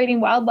celebrating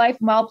wildlife,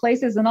 wild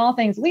places, and all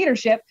things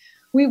leadership,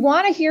 we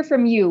want to hear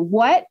from you.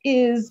 What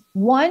is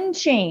one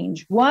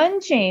change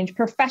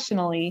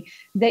professionally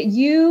that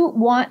you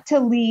want to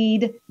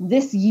lead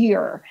this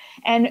year?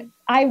 And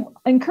I'm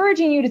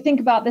encouraging you to think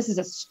about this as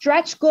a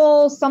stretch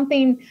goal,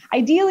 something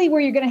ideally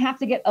where you're going to have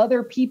to get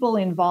other people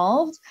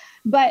involved.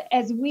 But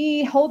as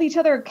we hold each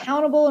other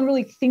accountable and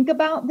really think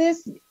about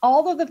this,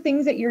 all of the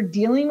things that you're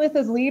dealing with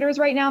as leaders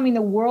right now, I mean,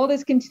 the world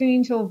is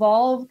continuing to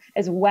evolve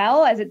as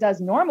well as it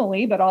does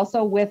normally, but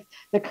also with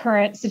the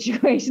current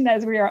situation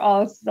as we are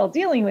all still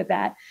dealing with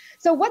that.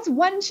 So what's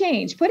one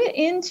change? Put it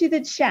into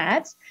the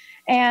chat.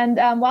 And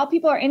while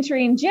people are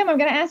entering, Jim, I'm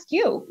going to ask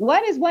you,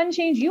 what is one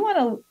change you want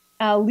to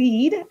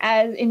lead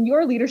as in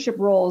your leadership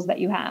roles that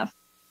you have?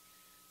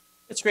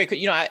 It's great.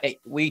 You know,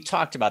 we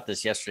talked about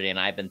this yesterday, and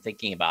I've been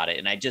thinking about it.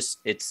 And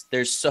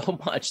there's so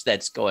much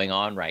that's going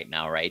on right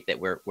now, right? That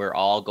we're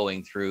all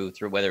going through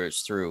whether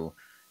it's through,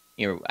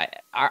 you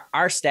know,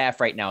 our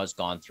staff right now has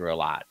gone through a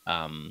lot.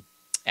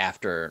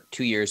 After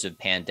 2 years of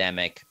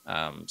pandemic,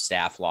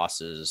 staff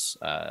losses,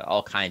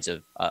 all kinds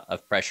of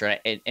pressure,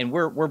 and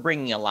we're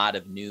bringing a lot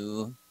of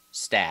new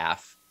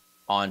staff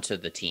onto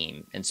the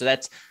team. And so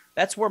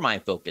that's where my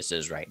focus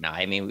is right now.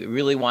 I mean, we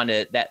really want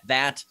to,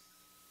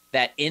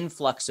 that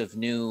influx of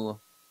new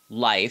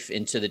life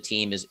into the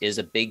team is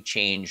a big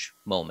change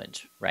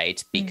moment,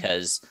 right?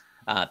 Because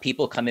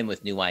people come in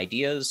with new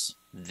ideas.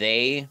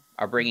 They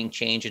are bringing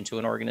change into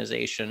an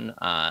organization.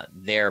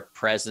 Their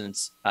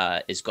presence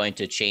is going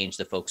to change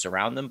the folks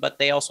around them, but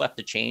they also have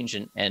to change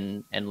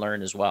and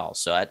learn as well.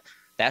 So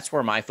that's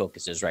where my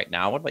focus is right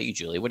now. What about you,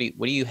 Julie? What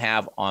do you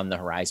have on the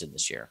horizon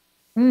this year?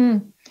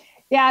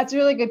 Yeah, it's a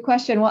really good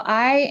question. Well,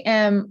 I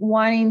am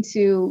wanting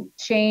to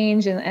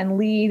change and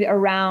lead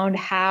around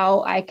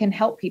how I can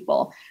help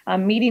people,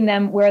 meeting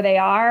them where they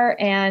are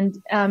and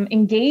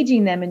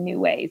engaging them in new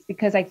ways,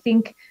 because I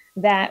think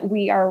that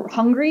we are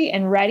hungry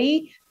and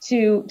ready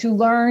to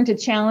learn, to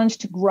challenge,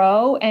 to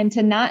grow, and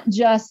to not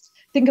just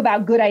think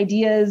about good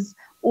ideas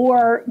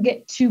or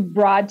get too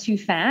broad too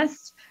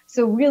fast.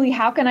 So really,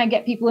 how can I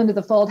get people into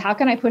the fold? How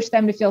can I push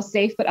them to feel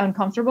safe but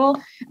uncomfortable?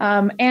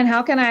 And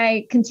how can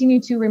I continue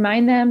to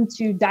remind them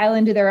to dial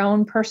into their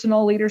own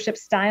personal leadership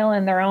style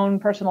and their own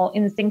personal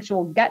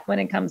instinctual gut when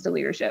it comes to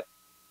leadership?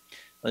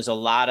 There's a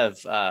lot of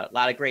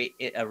great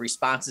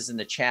responses in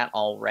the chat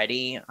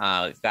already.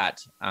 We've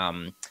got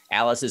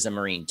Alice is a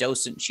Marine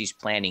docent. She's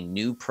planning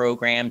new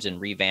programs and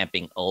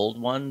revamping old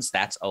ones.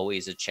 That's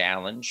always a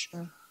challenge.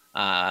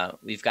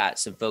 We've got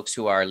some folks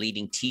who are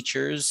leading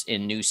teachers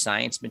in new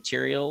science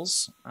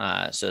materials.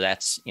 So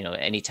that's,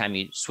 anytime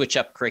you switch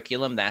up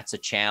curriculum, that's a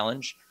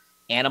challenge.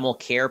 Animal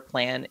care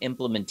plan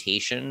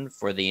implementation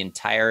for the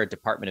entire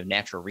Department of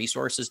Natural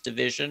Resources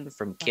division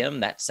from Kim.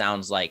 That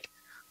sounds like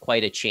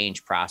quite a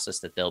change process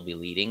that they'll be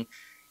leading.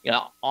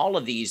 All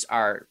of these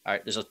are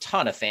there's a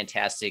ton of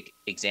fantastic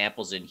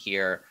examples in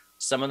here.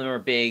 Some of them are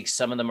big,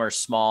 some of them are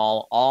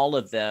small. All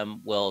of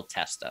them will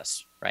test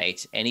us,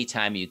 right?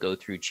 Anytime you go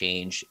through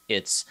change,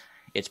 it's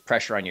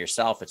pressure on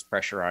yourself, it's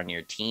pressure on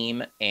your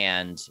team,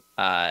 and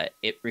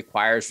it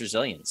requires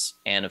resilience.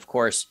 And of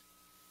course,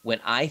 when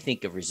I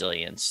think of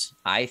resilience,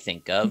 I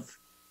think of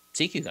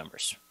sea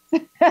cucumbers.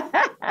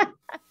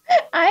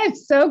 I am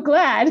so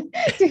glad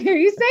to hear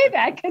you say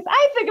that, because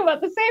I think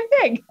about the same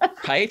thing.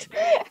 Right?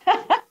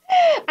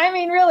 I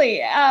mean, really,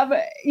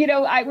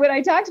 when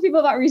I talk to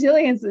people about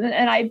resilience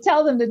and I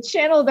tell them to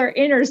channel their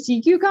inner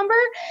sea cucumber,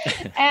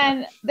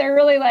 and they're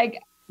really like,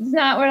 it's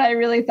not what I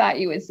really thought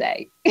you would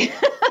say.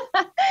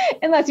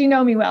 Unless you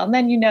know me well, and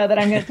then you know that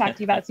I'm going to talk to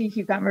you about sea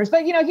cucumbers.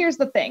 But, here's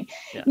the thing.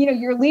 Yeah.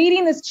 You're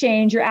leading this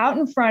change. You're out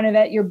in front of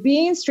it. You're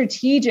being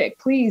strategic.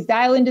 Please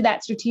dial into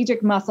that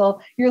strategic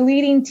muscle. You're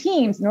leading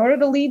teams. In order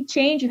to lead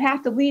change, you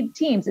have to lead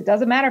teams. It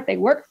doesn't matter if they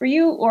work for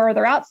you or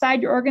they're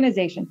outside your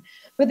organization.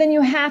 But then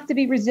you have to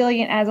be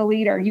resilient as a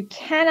leader. You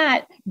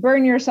cannot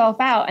burn yourself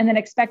out and then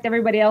expect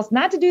everybody else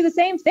not to do the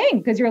same thing,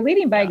 because you're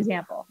leading by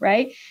example,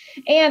 right?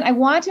 And I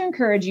want to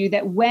encourage you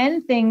that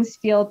when things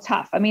feel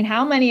tough, I mean,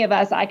 how many of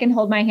us, I can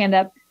hold my hand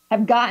up,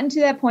 have gotten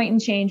to that point in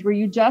change where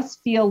you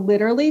just feel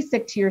literally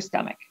sick to your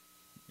stomach,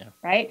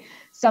 right?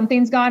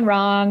 Something's gone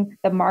wrong.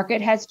 The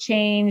market has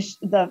changed.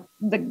 The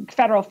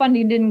federal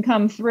funding didn't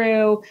come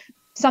through.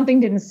 Something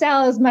didn't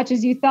sell as much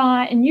as you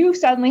thought, and you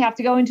suddenly have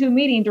to go into a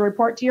meeting to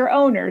report to your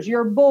owners,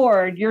 your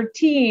board, your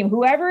team,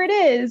 whoever it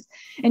is,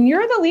 and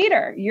you're the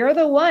leader. You're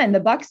the one. The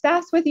buck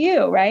stops with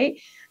you,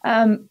 right?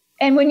 And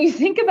when you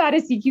think about a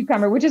sea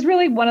cucumber, which is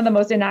really one of the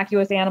most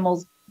innocuous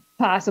animals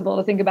possible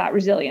to think about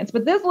resilience,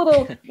 but this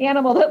little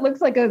animal that looks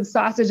like a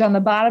sausage on the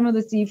bottom of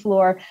the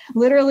seafloor,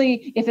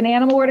 literally, if an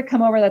animal were to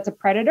come over that's a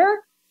predator,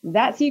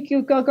 that sea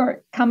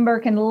cucumber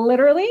can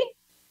literally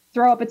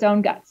throw up its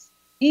own guts,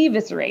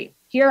 eviscerate.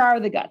 Here are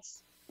the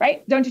guts,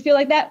 right? Don't you feel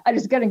like that? I'm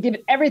just going to give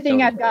it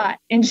everything I've got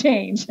and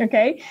change,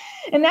 okay?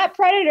 And that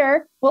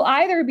predator will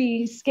either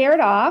be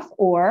scared off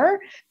or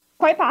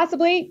quite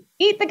possibly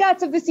eat the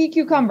guts of the sea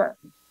cucumber,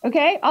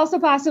 okay? Also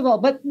possible.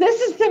 But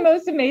this is the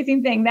most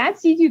amazing thing. That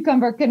sea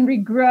cucumber can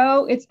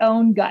regrow its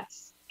own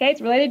guts, okay?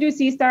 It's related to a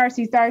sea star.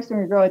 Sea star can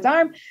regrow its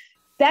arm.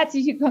 That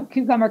sea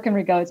cucumber can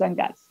regrow its own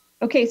guts.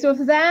 Okay, so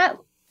if that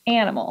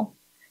animal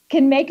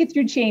can make it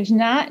through change,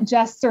 not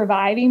just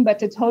surviving, but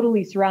to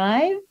totally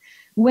thrive,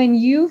 when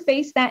you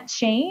face that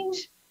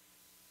change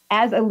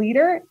as a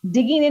leader,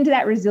 digging into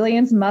that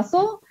resilience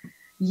muscle,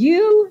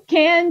 you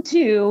can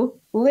too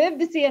live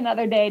to see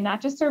another day,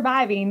 not just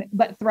surviving,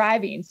 but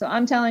thriving. So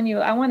I'm telling you,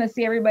 I want to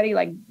see everybody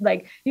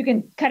like you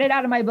can cut it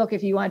out of my book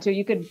if you want to.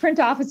 You could print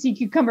off a sea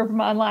cucumber from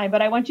online,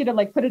 but I want you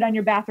to put it on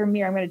your bathroom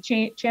mirror. I'm going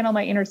to channel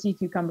my inner sea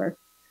cucumber.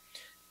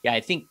 Yeah,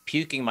 I think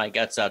puking my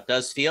guts out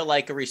does feel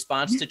like a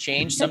response to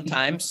change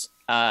sometimes.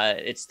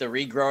 It's the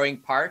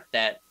regrowing part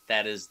that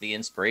is the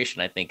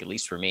inspiration, I think, at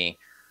least for me.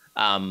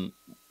 I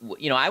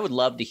would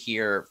love to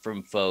hear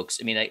from folks.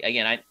 I mean,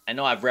 I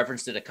know I've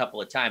referenced it a couple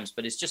of times,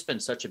 but it's just been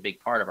such a big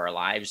part of our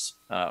lives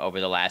over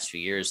the last few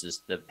years,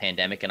 is the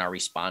pandemic and our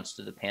response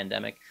to the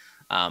pandemic.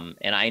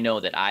 And I know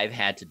that I've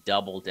had to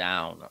double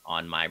down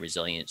on my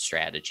resilience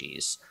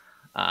strategies.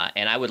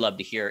 And I would love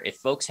to hear if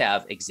folks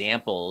have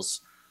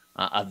examples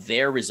of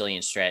their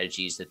resilience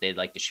strategies that they'd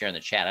like to share in the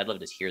chat. I'd love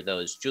to hear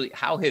those. Julie,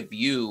 how have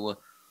you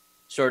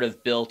sort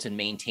of built and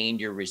maintained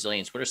your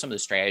resilience? What are some of the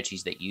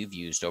strategies that you've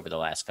used over the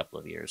last couple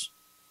of years?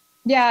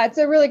 Yeah, it's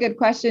a really good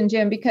question,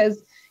 Jim,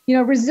 because,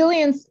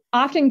 resilience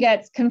often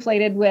gets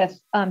conflated with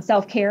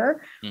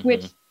self-care,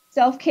 which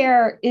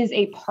self-care is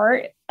a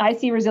part. I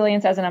see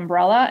resilience as an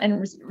umbrella,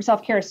 and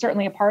self-care is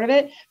certainly a part of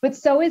it, but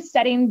so is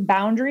setting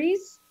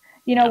boundaries.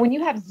 When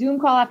you have Zoom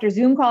call after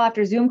Zoom call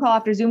after Zoom call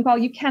after Zoom call,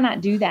 you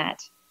cannot do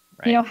that.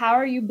 Right. How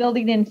are you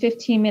building in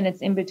 15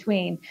 minutes in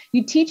between?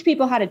 You teach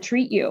people how to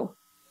treat you,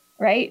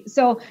 right?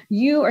 So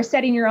you are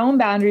setting your own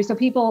boundaries so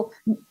people,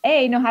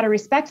 A, know how to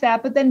respect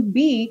that, but then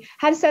B,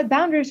 how to set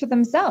boundaries for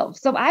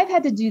themselves. So I've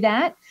had to do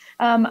that.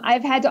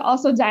 I've had to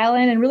also dial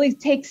in and really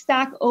take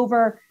stock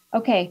over,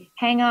 okay,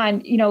 hang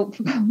on,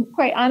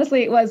 quite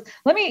honestly, it was,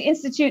 let me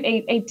institute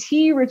a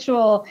tea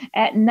ritual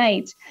at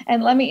night,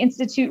 and let me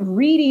institute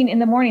reading in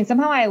the morning.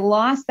 Somehow I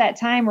lost that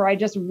time where I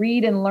just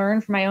read and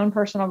learn for my own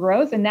personal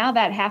growth. And now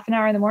that half an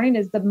hour in the morning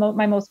is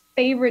my most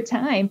favorite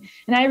time.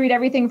 And I read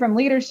everything from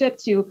leadership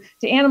to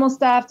animal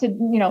stuff to,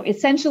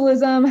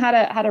 essentialism,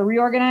 how to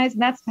reorganize.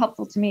 And that's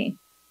helpful to me.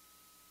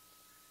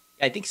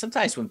 I think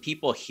sometimes when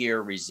people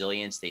hear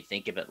resilience, they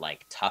think of it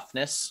like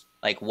toughness.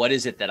 Like, what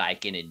is it that I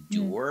can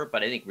endure?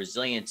 But I think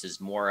resilience is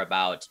more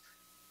about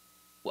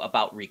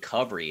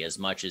recovery as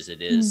much as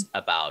it is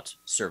about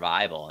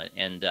survival.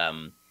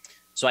 And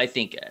so I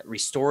think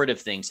restorative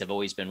things have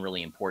always been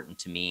really important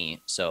to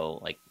me. So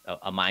like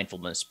a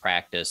mindfulness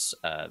practice,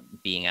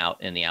 being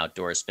out in the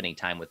outdoors, spending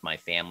time with my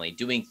family,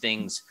 doing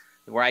things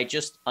where I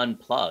just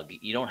unplug.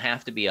 You don't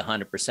have to be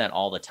 100%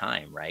 all the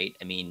time, right?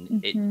 I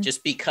mean,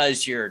 just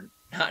because you're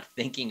not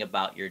thinking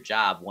about your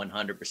job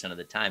 100% of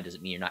the time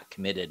doesn't mean you're not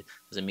committed,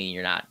 doesn't mean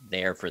you're not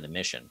there for the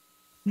mission.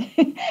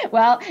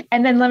 Well,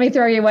 and then let me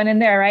throw you one in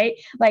there, right?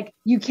 Like,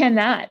 you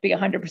cannot be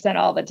 100%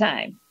 all the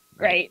time,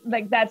 right?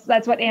 Like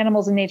that's what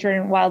animals and nature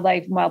and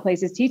wildlife and wild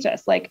places teach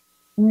us. Like,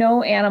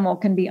 no animal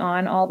can be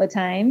on all the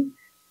time,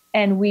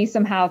 and we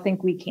somehow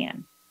think we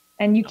can.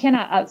 And you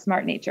cannot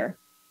outsmart nature.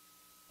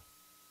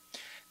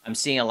 I'm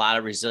seeing a lot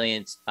of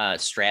resilience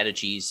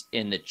strategies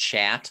in the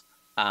chat.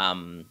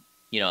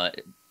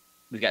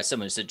 We've got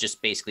someone who said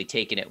just basically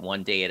taking it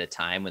one day at a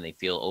time when they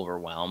feel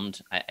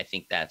overwhelmed. I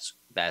think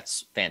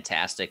that's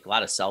fantastic. A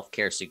lot of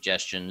self-care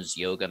suggestions,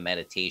 yoga,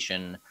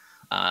 meditation,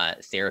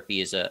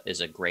 therapy is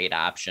a great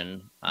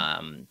option.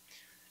 And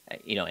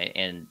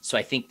so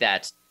I think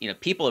that,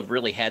 people have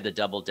really had to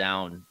double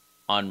down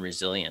on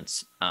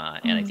resilience.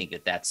 And I think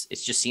it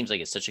just seems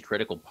like it's such a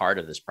critical part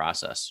of this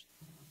process.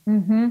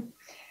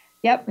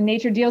 Yep.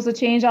 Nature deals with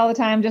change all the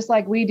time, just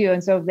like we do.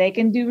 And so if they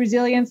can do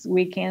resilience,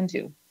 we can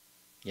too.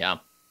 Yeah.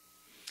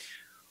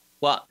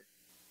 Well,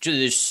 Julie,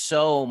 there's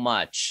so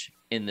much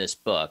in this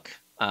book.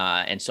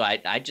 And so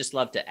I'd just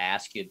love to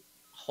ask you a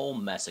whole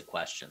mess of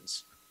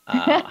questions.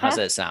 How's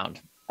that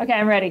sound? Okay,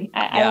 I'm ready.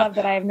 I love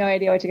that. I have no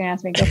idea what you're going to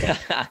ask me. Go for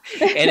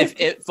it.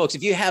 And folks,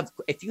 if you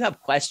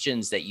have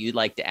questions that you'd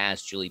like to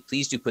ask Julie,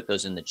 please do put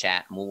those in the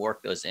chat and we'll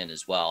work those in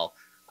as well.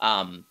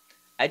 I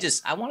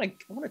want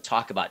to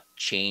talk about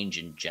change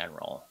in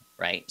general,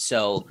 right?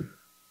 So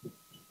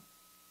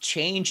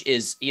change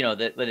is,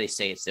 what they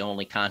say, it's the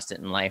only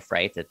constant in life,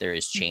 right? That there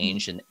is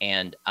change.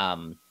 And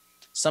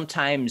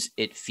sometimes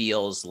it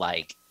feels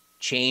like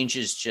change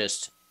is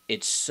just,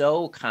 it's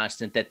so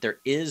constant that there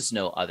is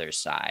no other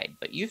side.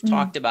 But you've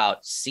talked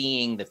about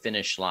seeing the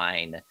finish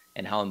line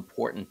and how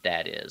important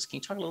that is. Can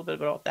you talk a little bit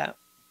about that?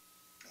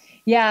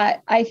 Yeah,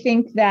 I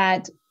think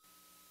that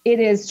it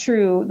is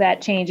true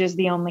that change is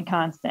the only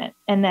constant,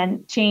 and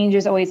then change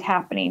is always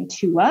happening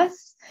to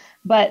us.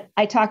 But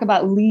I talk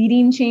about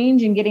leading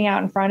change and getting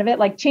out in front of it.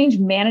 Like, change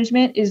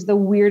management is the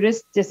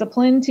weirdest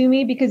discipline to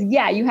me because,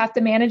 yeah, you have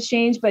to manage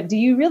change, but do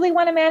you really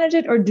want to manage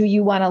it or do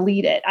you want to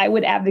lead it? I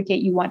would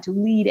advocate you want to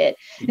lead it.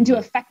 And to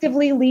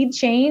effectively lead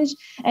change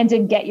and to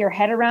get your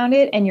head around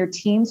it and your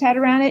team's head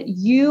around it,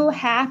 you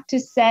have to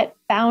set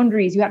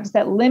boundaries. You have to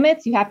set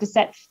limits. You have to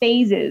set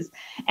phases,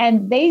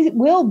 and they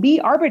will be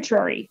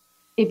arbitrary.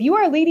 If you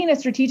are leading a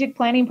strategic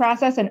planning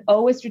process and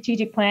owe a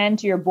strategic plan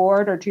to your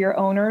board or to your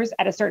owners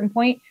at a certain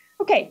point,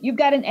 okay, you've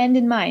got an end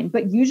in mind.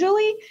 But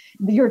usually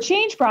your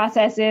change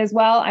process is,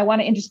 well, I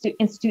want to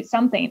institute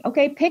something.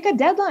 Okay, pick a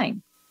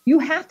deadline. You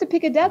have to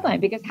pick a deadline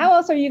because how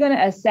else are you going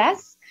to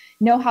assess,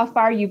 know how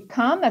far you've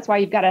come? That's why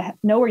you've got to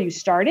know where you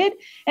started.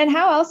 And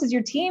how else is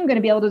your team going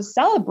to be able to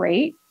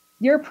celebrate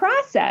your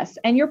process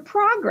and your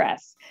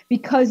progress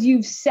because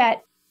you've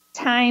set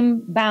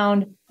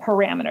time-bound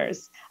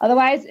parameters?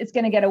 Otherwise, it's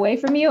going to get away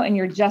from you and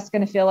you're just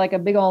going to feel like a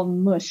big old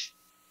mush.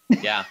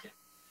 Yeah.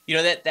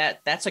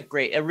 That's a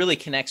great, it really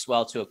connects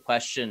well to a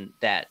question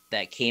that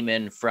came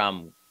in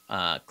from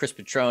Chris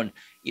Patrone.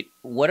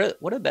 What are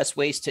the best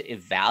ways to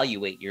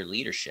evaluate your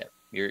leadership?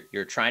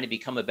 You're trying to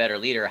become a better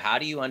leader. How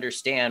do you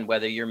understand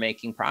whether you're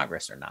making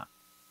progress or not?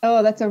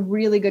 Oh, that's a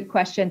really good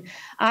question.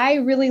 I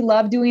really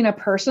love doing a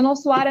personal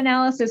SWOT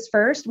analysis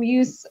first. We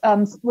use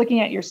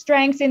looking at your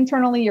strengths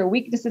internally, your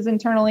weaknesses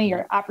internally,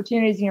 your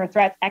opportunities and your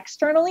threats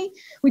externally.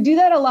 We do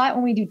that a lot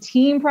when we do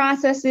team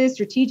processes,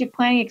 strategic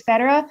planning, et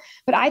cetera.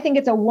 But I think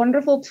it's a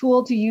wonderful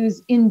tool to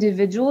use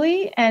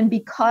individually. And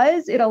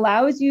because it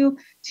allows you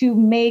to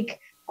make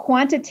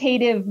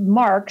quantitative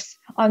marks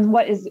on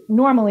what is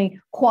normally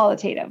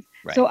qualitative.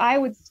 Right. So I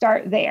would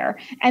start there.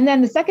 And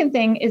then the second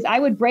thing is I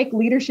would break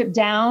leadership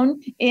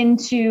down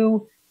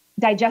into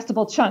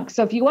digestible chunks.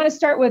 So if you want to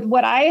start with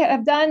what I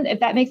have done, if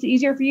that makes it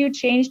easier for you,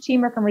 change,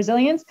 teamwork, and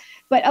resilience.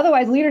 But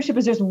otherwise, leadership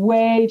is just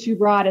way too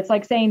broad. It's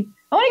like saying,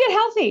 I want to get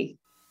healthy.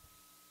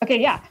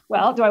 Okay, yeah.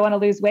 Well, do I want to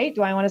lose weight?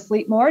 Do I want to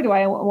sleep more? Do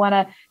I want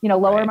to,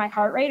 lower my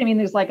heart rate? I mean,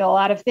 there's like a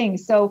lot of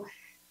things. So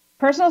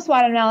personal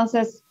SWOT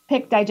analysis,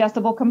 pick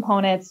digestible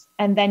components,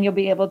 and then you'll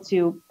be able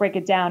to break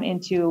it down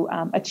into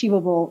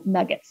achievable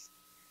nuggets.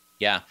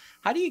 Yeah.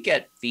 How do you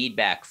get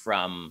feedback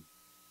from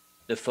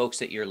the folks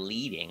that you're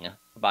leading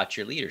about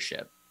your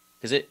leadership?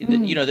 Because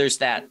there's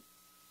that,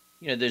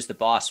 there's the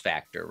boss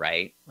factor,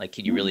 right? Like,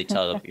 can you really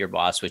tell your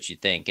boss what you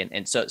think?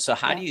 And so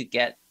how do you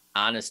get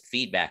honest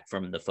feedback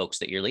from the folks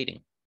that you're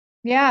leading?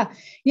 Yeah.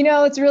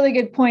 It's a really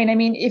good point. I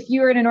mean, if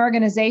you're in an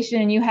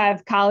organization and you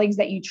have colleagues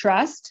that you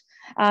trust,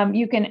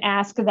 you can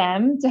ask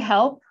them to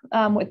help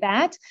with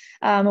that.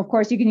 Of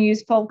course, you can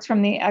use folks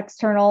from the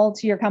external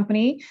to your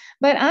company.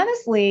 But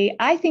honestly,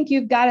 I think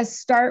you've got to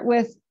start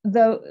with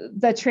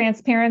the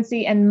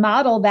transparency and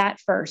model that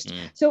first.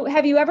 So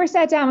have you ever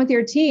sat down with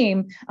your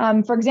team,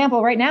 for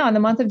example, right now in the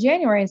month of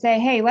January, and say,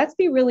 hey, let's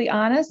be really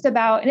honest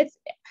about, and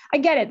I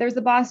get it. There's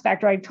the boss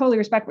factor. I totally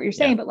respect what you're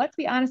saying, but let's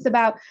be honest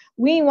about,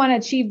 we want to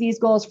achieve these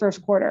goals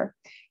first quarter.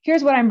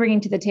 Here's what I'm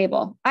bringing to the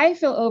table. I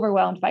feel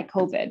overwhelmed by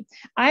COVID.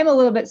 I'm a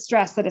little bit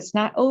stressed that it's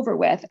not over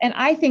with. And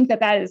I think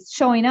that is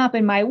showing up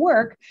in my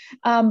work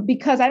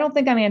because I don't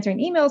think I'm answering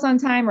emails on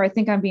time, or I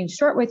think I'm being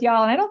short with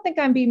y'all. And I don't think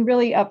I'm being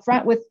really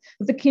upfront with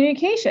the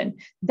communication.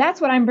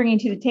 That's what I'm bringing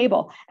to the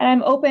table. And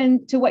I'm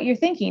open to what you're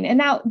thinking. And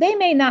now they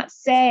may not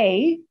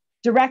say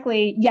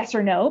directly yes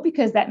or no,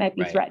 because that might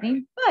be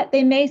threatening, but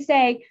they may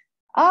say,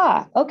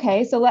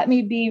 okay, so let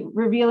me be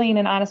revealing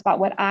and honest about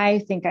what I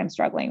think I'm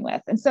struggling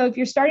with. And so if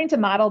you're starting to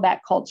model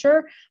that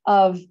culture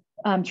of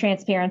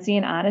transparency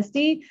and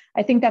honesty,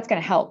 I think that's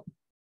going to help.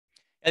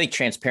 I think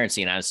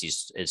transparency and honesty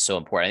is so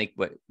important. I think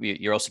what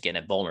you're also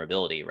getting at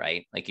vulnerability,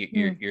 right? Like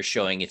you're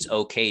showing it's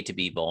okay to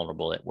be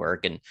vulnerable at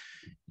work.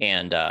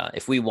 And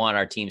if we want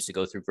our teams to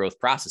go through growth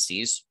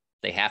processes,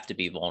 they have to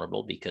be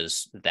vulnerable,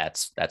 because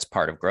that's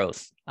part of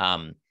growth.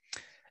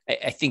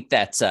 I think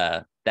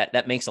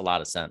that makes a lot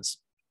of sense.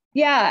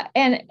 Yeah.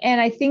 And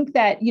I think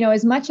that,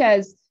 as much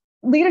as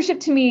leadership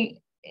to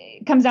me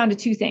comes down to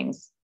two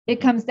things,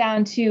 it comes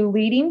down to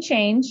leading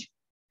change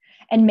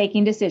and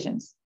making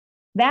decisions.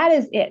 That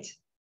is it,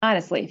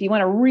 honestly, if you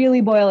want to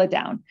really boil it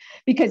down,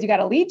 because you got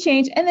to lead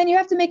change and then you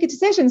have to make a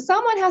decision.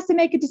 Someone has to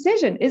make a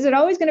decision. Is it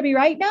always going to be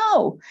right?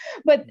 No,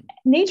 but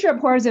nature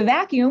abhors a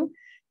vacuum.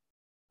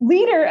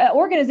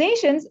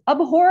 Organizations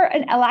abhor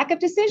a lack of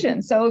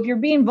decisions. So if you're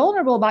being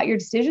vulnerable about your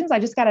decisions, I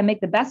just got to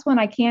make the best one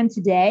I can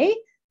today.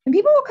 And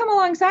people will come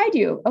alongside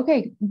you.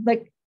 Okay,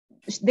 like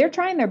they're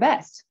trying their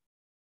best.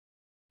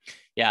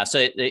 Yeah.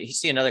 So you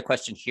see another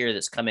question here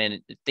that's come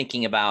in,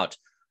 thinking about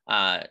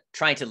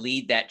trying to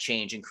lead that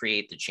change and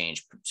create the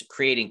change,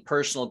 creating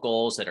personal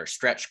goals that are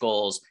stretch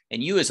goals.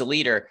 And you as a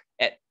leader,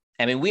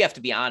 we have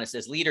to be honest,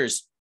 as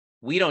leaders,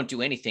 we don't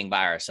do anything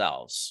by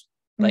ourselves.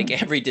 Like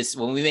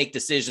when we make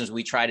decisions,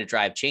 we try to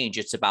drive change.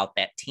 It's about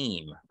that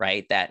team,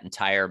 right? That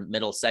entire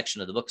middle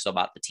section of the book is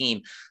about the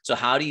team. So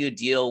how do you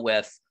deal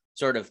with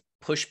sort of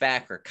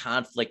pushback or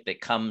conflict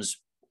that comes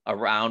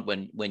around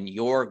when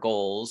your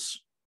goals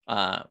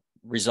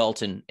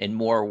result in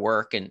more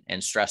work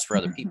and stress for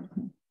other people?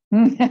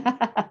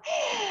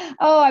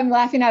 I'm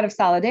laughing out of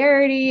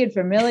solidarity and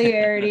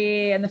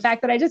familiarity. And the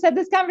fact that I just had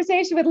this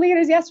conversation with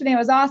leaders yesterday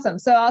was awesome.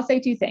 So I'll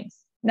say two things.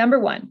 Number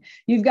one,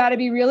 you've got to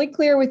be really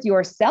clear with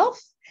yourself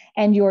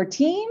and your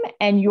team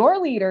and your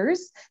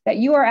leaders that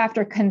you are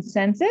after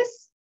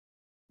consensus,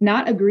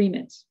 not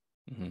agreement.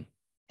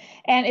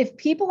 And if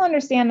people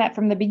understand that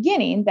from the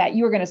beginning, that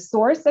you are going to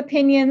source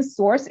opinions,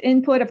 source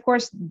input, of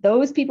course,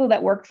 those people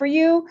that work for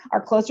you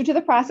are closer to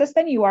the process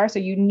than you are. So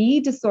you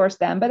need to source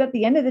them. But at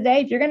the end of the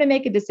day, if you're going to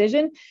make a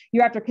decision,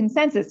 you're after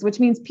consensus, which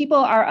means people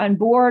are on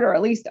board or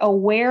at least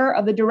aware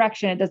of the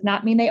direction. It does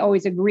not mean they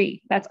always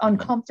agree. That's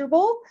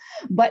uncomfortable,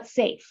 but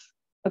safe.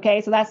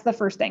 Okay, so that's the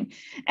first thing.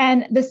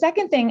 And the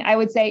second thing I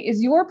would say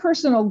is your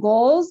personal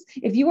goals.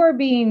 If you are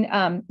being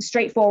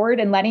straightforward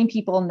and letting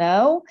people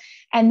know,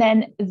 and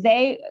then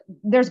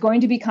there's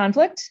going to be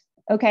conflict.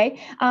 Okay.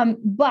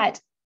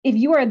 But if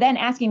you are then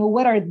asking, well,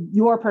 what are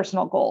your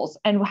personal goals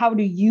and how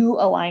do you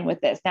align with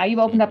this? Now you've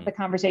opened up the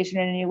conversation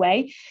in a new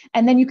way,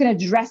 and then you can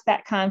address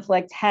that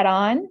conflict head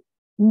on,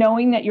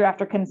 knowing that you're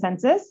after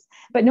consensus,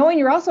 but knowing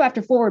you're also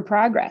after forward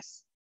progress.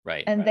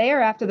 Right. And they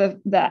are after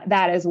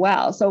that as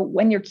well. So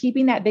when you're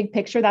keeping that big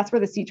picture, that's where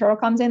the sea turtle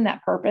comes in,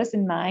 that purpose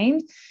in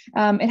mind.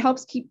 It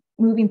helps keep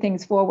moving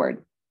things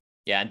forward.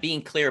 Yeah. And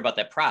being clear about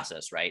that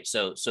process, right?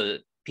 So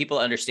that people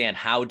understand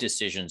how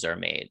decisions are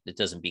made. It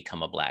doesn't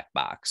become a black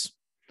box.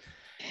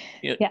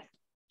 You know, Yeah.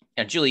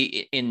 and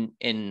Julie,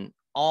 in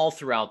all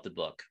throughout the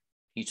book,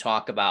 you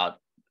talk about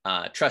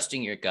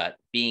trusting your gut,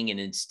 being an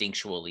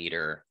instinctual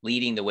leader,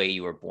 leading the way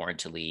you were born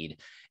to lead.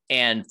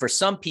 And for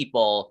some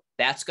people,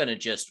 that's going to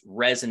just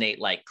resonate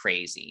like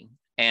crazy.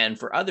 And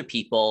for other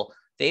people,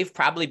 they've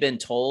probably been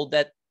told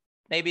that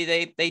maybe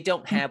they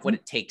don't have what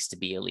it takes to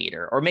be a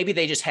leader, or maybe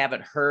they just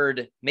haven't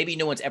heard, maybe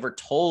no one's ever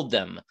told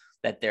them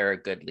that they're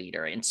a good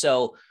leader. And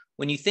so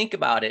when you think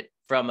about it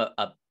from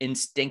a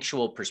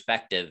instinctual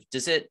perspective,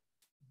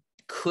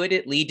 could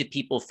it lead to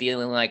people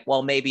feeling like,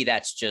 well, maybe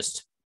that's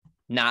just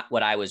not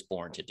what I was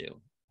born to do?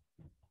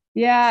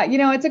 Yeah,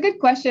 it's a good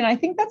question. I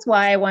think that's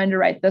why I wanted to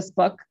write this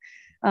book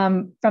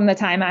from the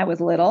time I was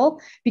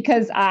little,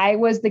 because I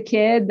was the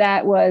kid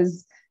that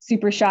was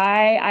super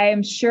shy. I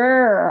am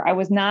sure I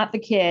was not the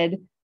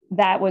kid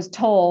that was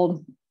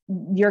told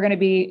you're going to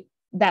be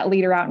that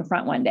leader out in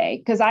front one day,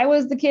 because I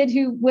was the kid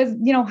who was,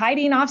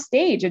 hiding off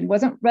stage and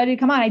wasn't ready to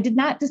come on. I did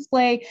not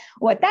display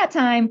what at that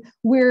time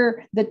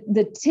were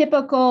the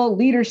typical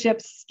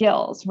leadership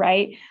skills,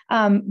 right?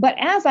 But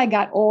as I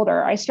got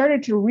older, I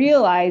started to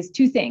realize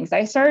two things.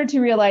 I started to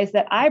realize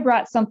that I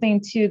brought something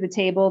to the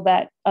table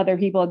that other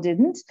people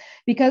didn't,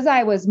 because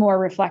I was more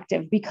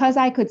reflective, because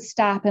I could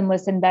stop and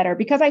listen better,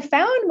 because I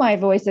found my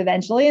voice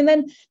eventually,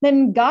 and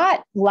then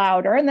got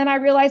louder. And then I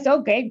realized,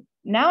 okay,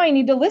 now I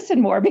need to listen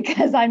more,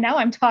 because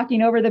I'm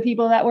talking over the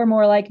people that were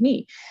more like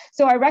me.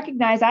 So I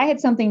recognized I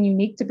had something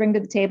unique to bring to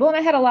the table. And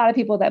I had a lot of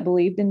people that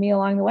believed in me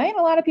along the way, and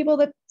a lot of people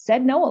that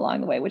said no along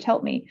the way, which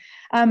helped me.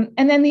 And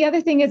then the other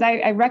thing is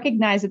I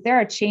recognize that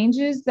there are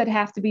changes that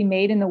have to be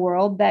made in the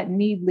world that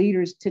need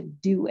leaders to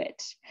do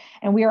it.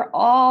 And we are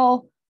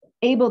all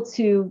able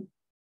to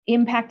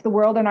impact the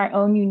world in our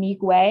own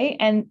unique way.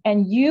 And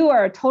you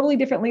are a totally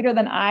different leader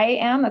than I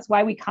am. That's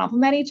why we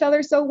complement each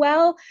other so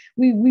well.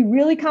 We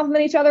really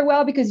complement each other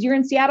well, because you're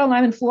in Seattle and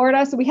I'm in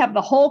Florida. So we have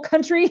the whole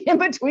country in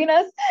between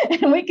us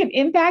and we can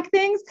impact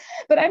things.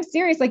 But I'm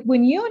serious. Like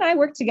when you and I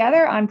work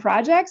together on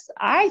projects,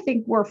 I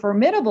think we're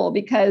formidable,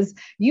 because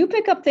you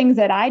pick up things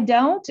that I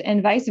don't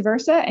and vice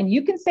versa. And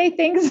you can say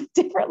things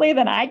differently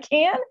than I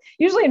can,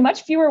 usually in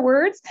much fewer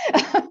words,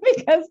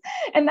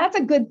 and that's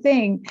a good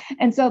thing.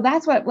 And so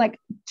that's what,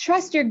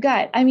 trust your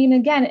gut. I mean,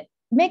 again,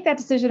 make that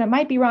decision. It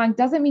might be wrong.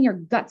 Doesn't mean your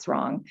gut's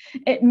wrong.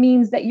 It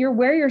means that you're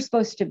where you're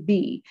supposed to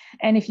be.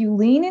 And if you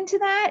lean into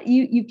that,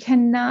 you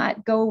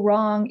cannot go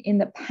wrong in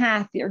the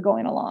path that you're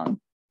going along.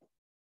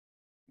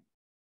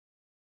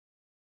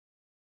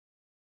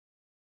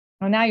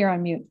 Oh, now you're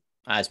on mute.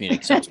 I was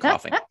muting, so I was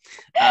coughing.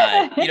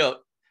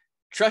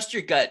 Trust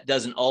your gut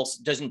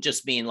doesn't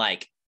just mean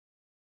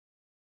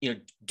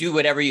do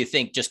whatever you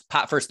think, just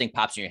first thing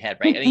pops in your head,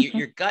 right? I mean,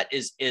 your gut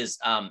is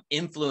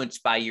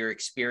influenced by your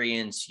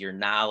experience, your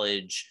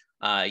knowledge,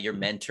 your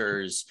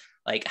mentors.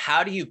 Like,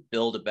 how do you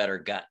build a better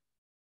gut?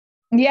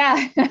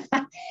 Yeah,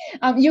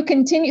 you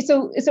continue.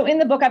 So in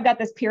the book, I've got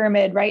this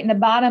pyramid, right? And the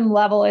bottom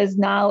level is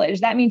knowledge.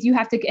 That means you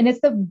have to, and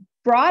it's the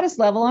broadest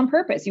level on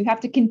purpose. You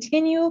have to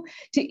continue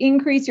to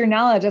increase your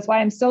knowledge. That's why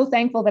I'm so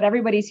thankful that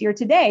everybody's here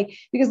today,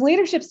 because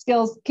leadership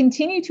skills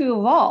continue to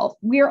evolve.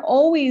 We are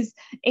always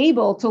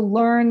able to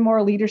learn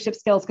more leadership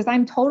skills, because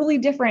I'm totally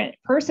different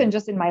person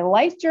just in my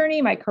life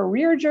journey, my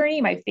career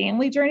journey, my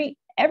family journey,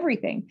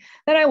 everything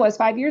than I was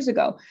 5 years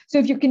ago. So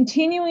if you're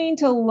continuing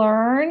to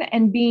learn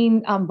and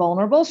being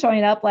vulnerable,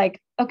 showing up like,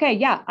 okay,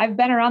 yeah, I've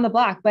been around the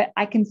block, but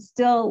I can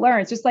still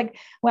learn. It's just like,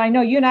 well, I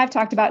know you and I've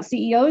talked about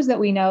CEOs that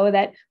we know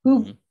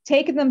who've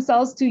taken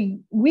themselves to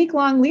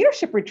week-long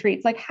leadership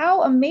retreats. Like,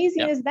 how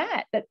amazing is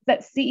that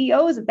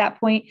CEOs at that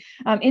point,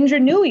 Indra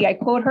Nooyi, I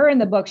quote her in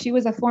the book. She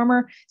was a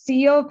former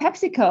CEO of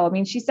PepsiCo. I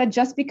mean, she said,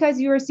 just because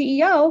you're a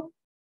CEO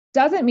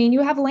doesn't mean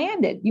you have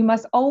landed. You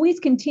must always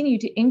continue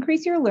to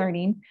increase your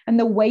learning and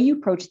the way you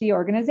approach the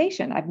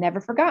organization. I've never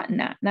forgotten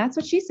that. And that's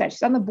what she said.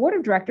 She's on the board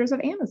of directors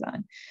of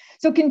Amazon.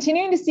 So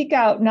continuing to seek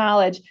out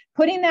knowledge,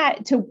 putting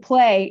that to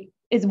play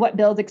is what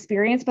builds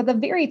experience. But the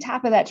very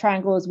top of that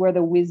triangle is where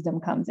the wisdom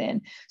comes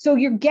in. So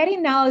you're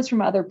getting knowledge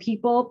from other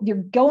people. You're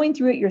going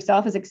through it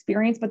yourself as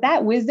experience, but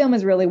that wisdom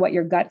is really what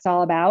your gut's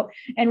all about.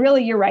 And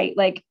really, you're right.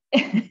 Like,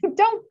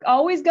 don't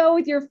always go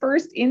with your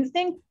first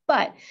instinct,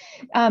 but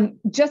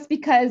just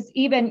because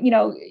even,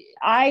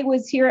 I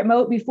was here at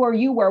Mote before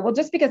you were, well,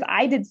 just because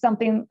I did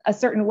something a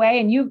certain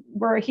way and you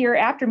were here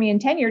after me in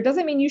tenure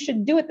doesn't mean you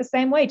should do it the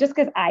same way just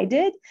because I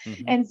did.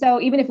 Mm-hmm. And so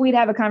even if we'd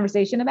have a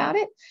conversation about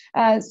it,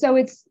 so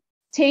it's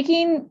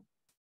taking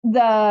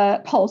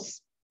the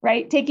pulse,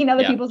 right? Taking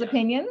other people's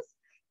opinions,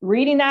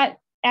 reading that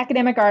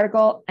academic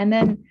article, and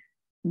then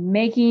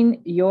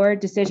making your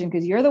decision,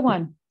 because you're the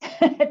one.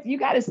 You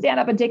got to stand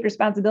up and take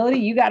responsibility.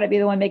 You got to be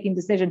the one making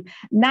decision,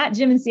 not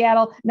Jim in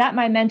Seattle, not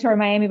my mentor in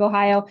Miami of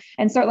Ohio,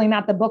 and certainly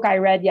not the book I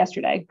read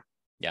yesterday.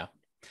 Yeah.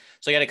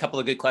 So I got a couple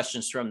of good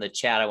questions from the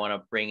chat I want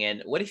to bring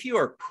in. What if you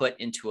are put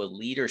into a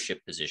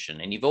leadership position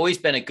and you've always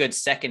been a good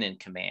second in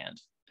command?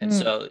 And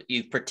so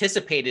you've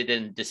participated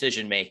in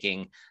decision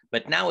making,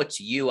 but now it's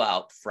you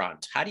out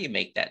front. How do you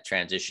make that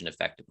transition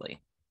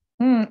effectively?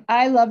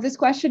 I love this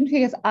question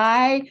because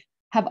I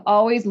have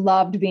always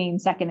loved being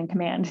second in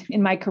command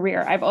in my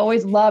career. I've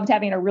always loved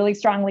having a really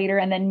strong leader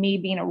and then me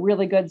being a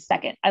really good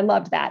second. I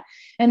loved that.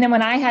 And then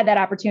when I had that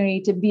opportunity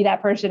to be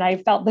that person, I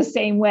felt the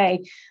same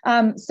way.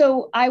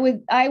 So I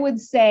would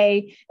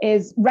say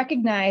is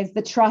recognize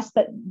the trust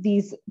that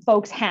these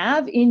folks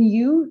have in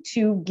you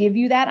to give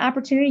you that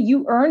opportunity.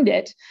 You earned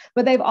it,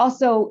 but they've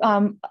also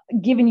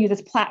given you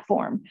this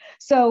platform.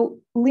 So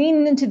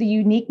lean into the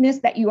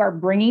uniqueness that you are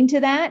bringing to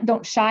that.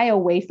 Don't shy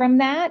away from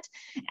that.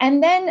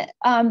 And then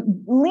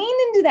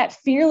lean into that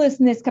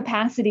fearlessness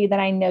capacity that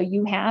I know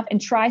you have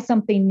and try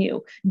something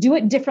new. Do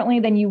it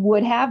differently than you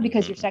would have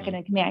because you're second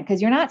in command,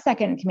 because you're not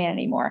second in command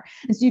anymore.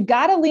 And so you've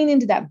got to lean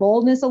into that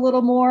boldness a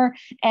little more.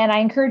 And I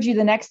encourage you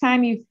the next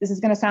time this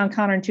is going to sound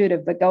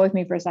counterintuitive, but go with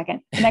me for a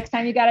second. The next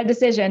time you got a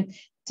decision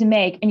to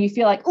make and you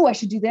feel like, oh, I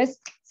should do this,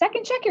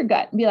 second check your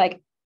gut and be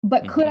like,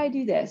 but could I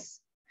do this?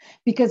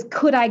 Because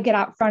could I get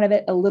out front of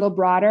it a little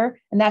broader?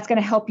 And that's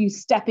going to help you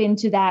step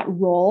into that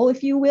role,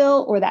 if you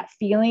will, or that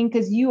feeling,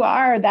 because you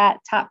are that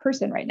top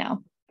person right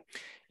now.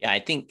 Yeah, I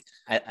think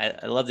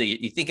I love that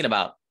you're thinking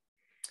about,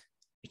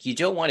 like, you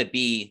don't want to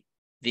be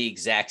the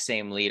exact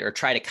same leader or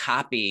try to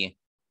copy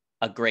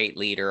a great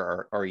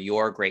leader or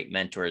your great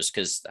mentors.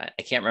 Because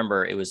I can't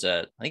remember, I think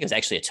it was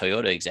actually a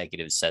Toyota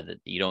executive said that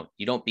you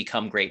don't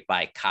become great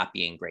by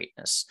copying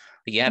greatness.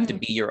 You have to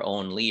be your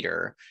own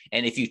leader.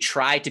 And if you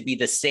try to be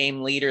the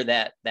same leader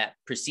that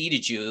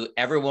preceded you,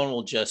 everyone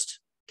will just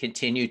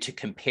continue to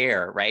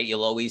compare, right?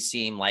 You'll always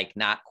seem like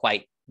not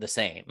quite the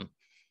same.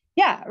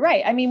 Yeah,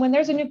 right. I mean, when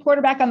there's a new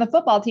quarterback on the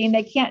football team,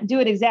 they can't do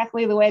it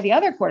exactly the way the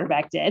other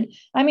quarterback did.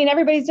 I mean,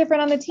 everybody's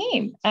different on the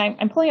team.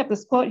 I'm pulling up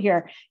this quote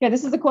here. Yeah,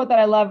 this is a quote that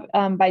I love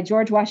by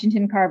George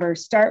Washington Carver.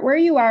 Start where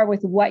you are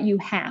with what you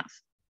have.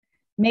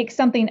 Make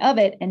something of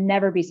it and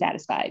never be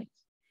satisfied.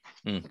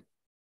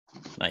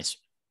 Nice.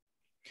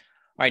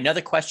 All right,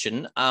 another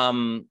question.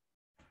 Can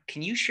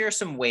you share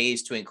some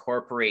ways to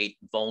incorporate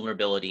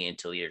vulnerability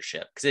into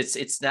leadership? Because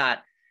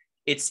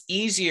it's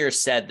easier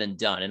said than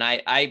done. And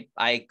I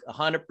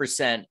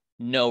 100%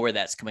 know where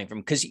that's coming from.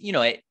 Because,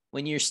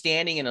 when you're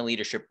standing in a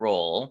leadership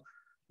role,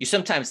 you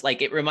sometimes,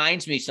 like, it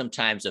reminds me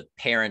sometimes of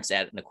parents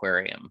at an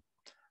aquarium,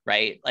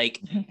 right?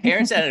 Like,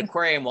 parents at an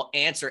aquarium will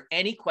answer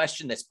any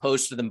question that's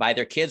posed to them by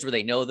their kids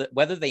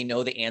whether they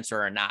know the answer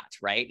or not,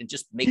 right? And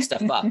just make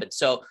stuff up. And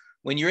so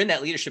when you're in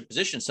that leadership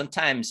position,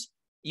 sometimes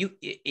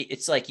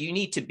it's like you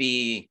need to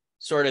be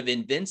sort of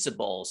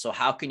invincible. So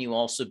how can you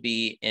also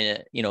be,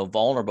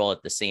 vulnerable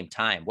at the same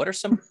time? Do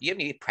you have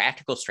any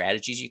practical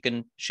strategies you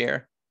can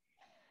share?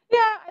 Yeah,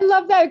 I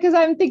love that because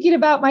I'm thinking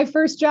about my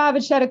first job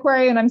at Shed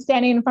Aquarium and I'm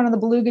standing in front of the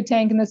beluga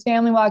tank and this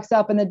family walks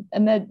up and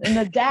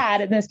the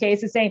dad in this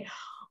case is saying,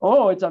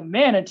 "Oh, it's a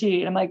manatee."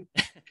 And I'm like,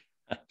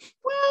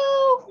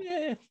 well,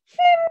 maybe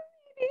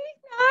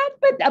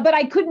not, but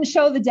I couldn't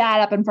show the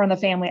dad up in front of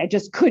the family. I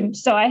just couldn't.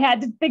 So I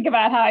had to think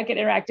about how I could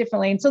interact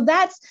differently. And so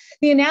that's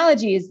the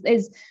analogy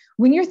is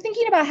when you're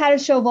thinking about how to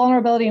show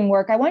vulnerability in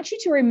work, I want you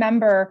to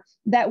remember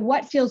that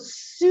what feels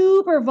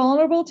super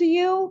vulnerable to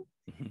you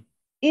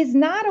is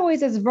not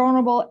always as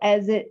vulnerable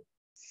as it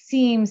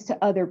seems to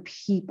other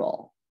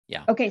people.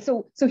 Yeah. Okay.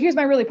 So here's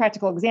my really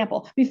practical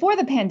example. Before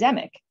the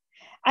pandemic,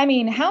 I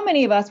mean, how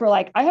many of us were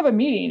like, I have a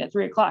meeting at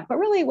 3:00, but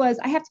really it was,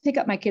 I have to pick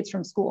up my kids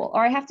from school,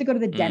 or I have to go to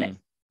the dentist,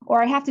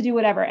 or I have to do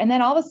whatever. And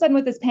then all of a sudden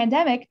with this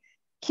pandemic,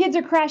 kids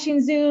are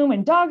crashing Zoom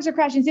and dogs are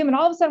crashing Zoom. And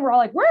all of a sudden we're all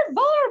like, we're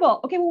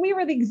vulnerable. Okay, well, we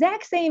were the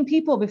exact same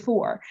people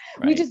before.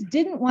 Right. We just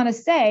didn't want to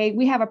say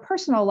we have a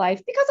personal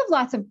life because of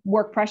lots of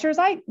work pressures.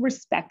 I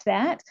respect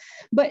that.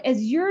 But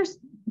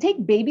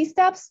take baby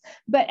steps,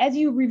 but as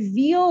you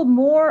reveal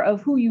more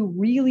of who you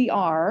really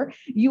are,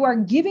 you are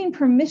giving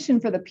permission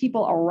for the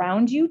people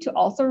around you to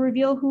also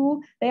reveal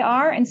who they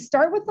are, and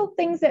start with the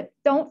things that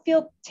don't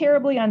feel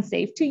terribly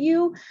unsafe to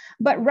you,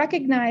 but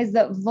recognize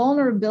that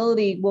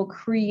vulnerability will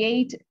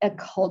create a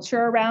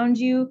culture around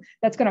you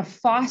that's going to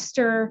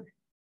foster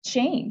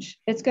change.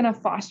 It's going to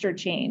foster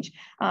change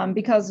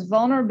because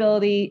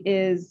vulnerability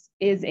is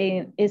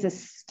a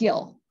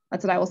skill.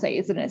 That's what I will say.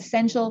 It's an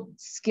essential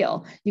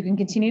skill. You can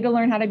continue to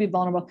learn how to be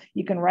vulnerable.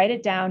 You can write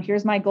it down.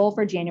 Here's my goal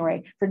for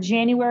January. For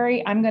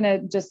January, I'm going to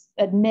just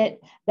admit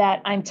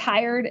that I'm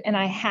tired and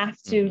I have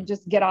to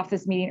just get off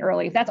this meeting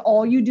early. If that's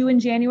all you do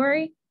in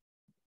January,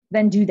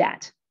 then do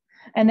that.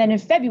 And then in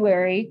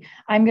February,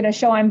 I'm going to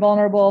show I'm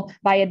vulnerable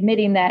by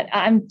admitting that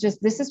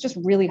this is just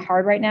really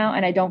hard right now.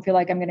 And I don't feel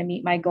like I'm going to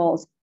meet my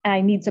goals. And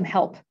I need some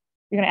help.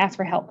 You're going to ask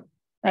for help.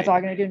 That's all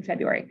I'm going to do in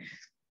February.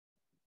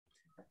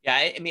 Yeah,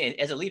 I mean,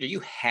 as a leader, you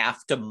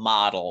have to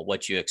model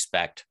what you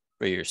expect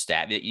for your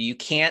staff. You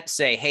can't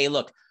say, hey,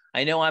 look,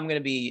 I know I'm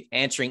going to be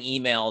answering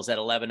emails at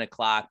 11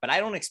 o'clock, but I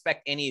don't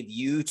expect any of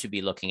you to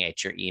be looking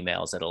at your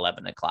emails at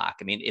 11 o'clock.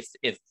 I mean,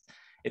 if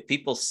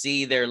people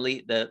see the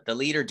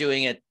leader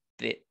doing it,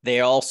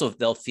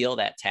 they'll feel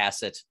that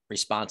tacit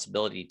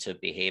responsibility to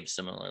behave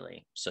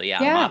similarly. So yeah,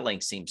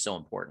 modeling seems so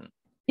important.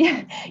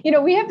 Yeah.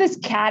 We have this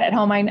cat at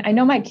home. I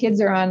know my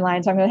kids are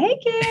online, so I'm going, hey,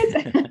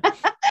 kids.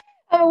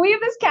 We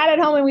have this cat at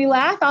home and we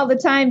laugh all the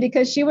time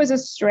because she was a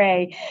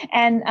stray.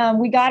 And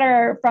we got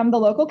her from the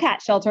local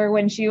cat shelter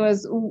when she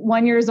was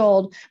 1 year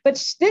old.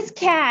 But this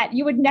cat,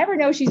 you would never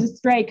know she's a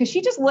stray because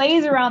she just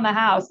lays around the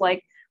house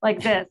like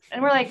this.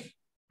 And we're like,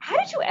 how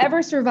did you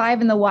ever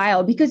survive in the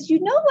wild? Because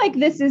like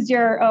this is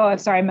your, oh, I'm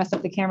sorry, I messed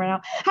up the camera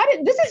now.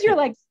 This is your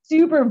like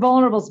super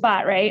vulnerable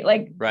spot, right?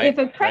 Like if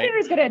a predator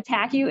is going to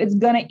attack you, it's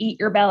going to eat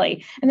your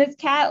belly. And this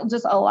cat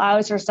just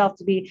allows herself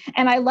to be.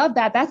 And I love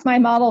that. That's my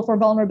model for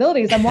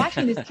vulnerabilities. I'm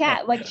watching this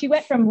cat, like she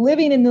went from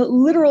living in the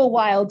literal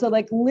wild to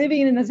like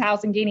living in this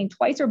house and gaining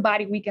twice her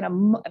body weight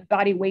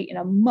in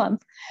a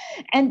month.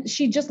 And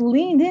she just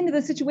leaned into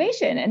the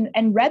situation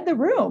and read the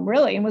room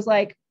really and was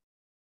like,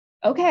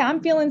 okay, I'm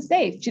feeling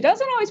safe. She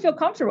doesn't always feel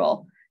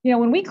comfortable.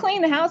 When we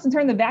clean the house and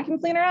turn the vacuum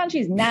cleaner on,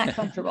 she's not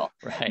comfortable,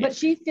 but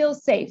she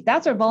feels safe.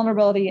 That's what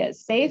vulnerability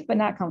is: safe, but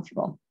not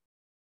comfortable.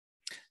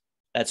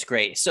 That's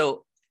great.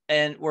 So,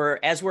 and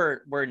as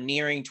we're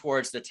nearing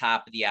towards the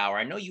top of the hour,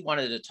 I know you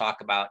wanted to talk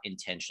about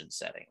intention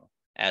setting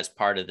as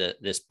part of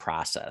this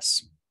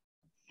process.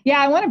 Yeah,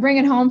 I want to bring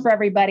it home for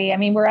everybody. I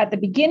mean, we're at the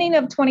beginning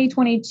of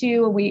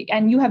 2022,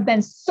 and you have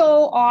been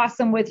so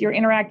awesome with your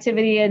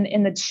interactivity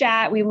in the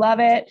chat. We love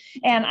it.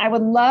 And I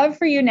would love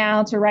for you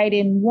now to write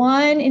in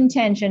one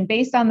intention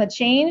based on the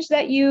change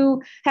that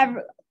you have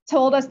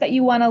told us that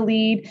you want to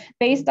lead,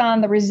 based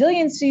on the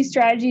resiliency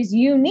strategies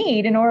you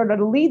need in order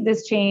to lead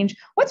this change.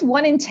 What's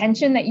one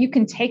intention that you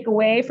can take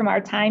away from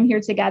our time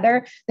here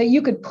together that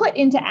you could put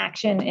into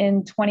action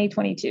in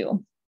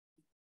 2022?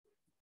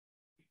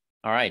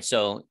 All right.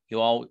 So you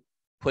all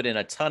put in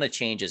a ton of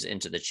changes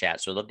into the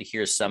chat. So I'd love to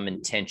hear some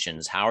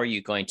intentions. How are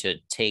you going to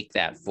take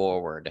that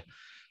forward?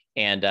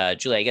 And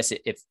Julie, I guess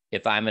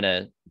if I'm going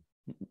to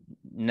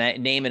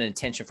name an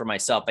intention for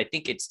myself, I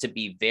think it's to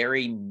be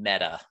very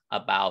meta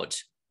about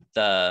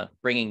the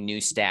bringing new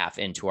staff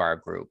into our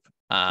group.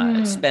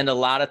 Spend a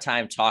lot of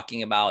time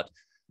talking about,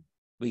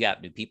 we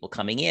got new people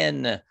coming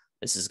in.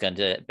 This is going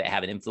to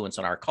have an influence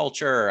on our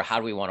culture. How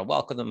do we want to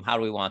welcome them? How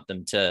do we want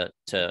them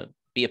to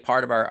be a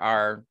part of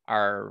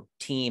our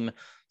team?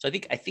 So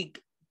I think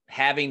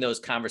having those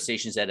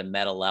conversations at a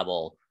meta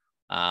level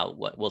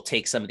will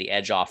take some of the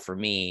edge off for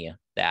me,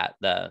 that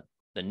the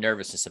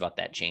nervousness about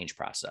that change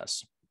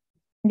process.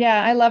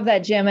 Yeah, I love that,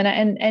 Jim.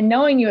 And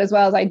knowing you as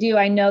well as I do,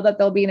 I know that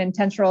there'll be an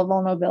intentional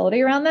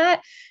vulnerability around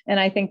that. And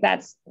I think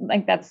that's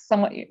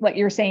somewhat what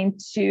you're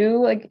saying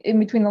too, like in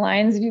between the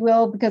lines, if you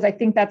will, because I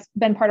think that's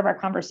been part of our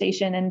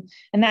conversation.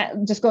 And that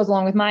just goes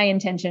along with my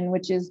intention,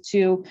 which is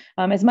to,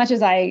 as much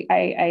as I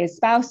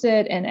espouse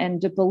it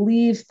and to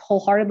believe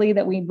wholeheartedly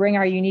that we bring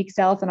our unique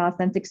self and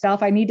authentic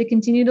self, I need to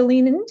continue to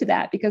lean into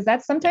that because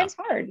that's sometimes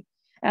hard.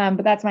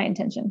 But that's my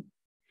intention.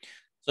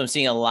 So I'm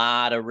seeing a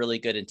lot of really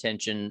good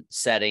intention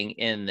setting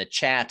in the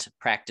chat.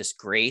 Practice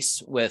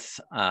grace with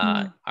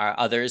our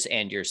others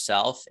and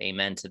yourself.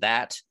 Amen to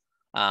that.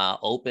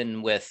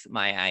 Open with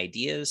my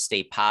ideas,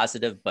 stay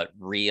positive, but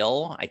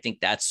real. I think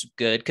that's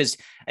good because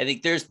I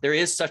think there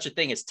is such a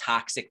thing as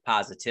toxic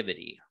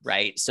positivity,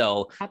 right?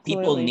 So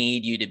people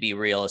need you to be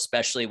real,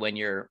 especially when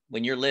you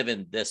live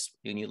in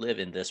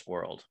this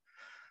world.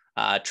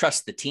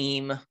 Trust the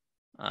team.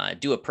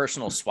 Do a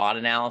personal SWOT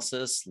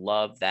analysis.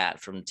 Love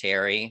that from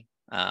Terry.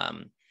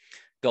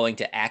 Going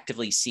to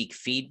actively seek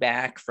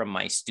feedback from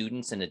my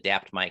students and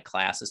adapt my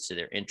classes to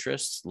their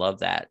interests. Love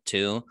that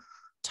too.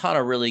 Ton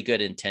of really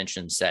good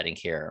intention setting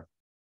here.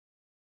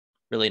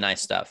 Really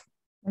nice stuff.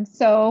 I'm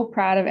so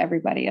proud of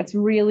everybody. It's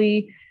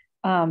really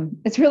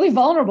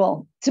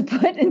vulnerable to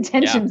put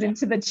intentions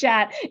into the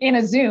chat in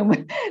a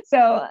Zoom.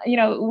 So,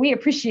 we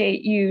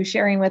appreciate you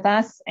sharing with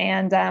us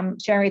and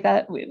sharing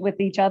that with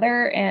each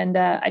other. And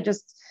I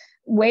just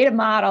way to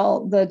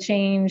model the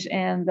change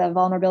and the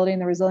vulnerability and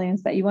the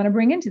resilience that you want to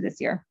bring into this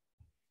year.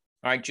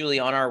 All right, Julie,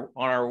 on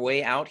our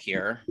way out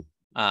here,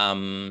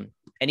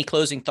 any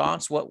closing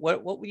thoughts? What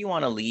would you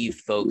want to leave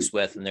folks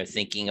with when they're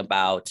thinking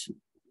about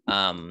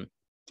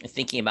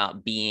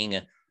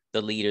being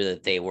the leader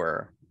that they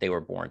were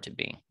born to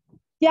be?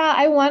 Yeah,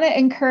 I want to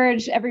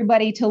encourage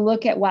everybody to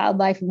look at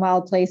wildlife and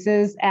wild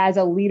places as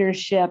a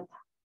leadership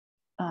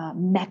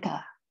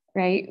mecca.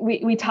 Right?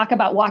 We talk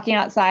about walking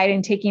outside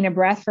and taking a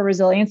breath for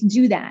resilience.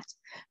 Do that.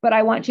 But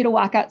I want you to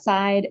walk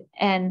outside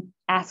and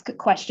ask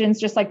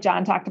questions, just like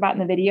John talked about in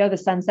the video. The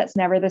sunset's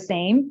never the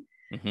same.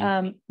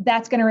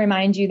 That's going to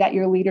remind you that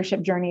your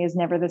leadership journey is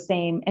never the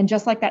same. And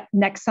just like that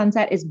next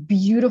sunset is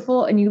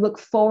beautiful and you look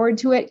forward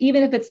to it,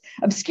 even if it's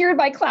obscured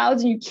by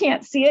clouds and you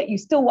can't see it, you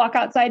still walk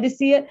outside to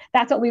see it.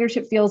 That's what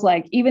leadership feels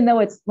like. Even though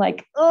it's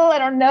like, oh, I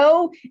don't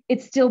know,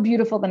 it's still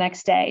beautiful the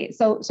next day.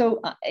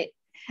 So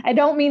I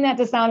don't mean that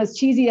to sound as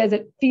cheesy as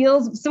it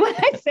feels so when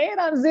I say it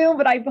on Zoom,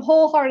 but I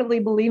wholeheartedly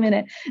believe in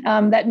it,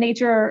 that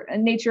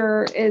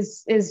nature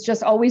is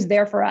just always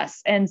there for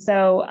us. And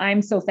so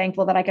I'm so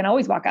thankful that I can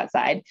always walk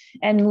outside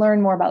and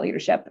learn more about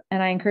leadership.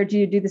 And I encourage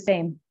you to do the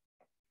same.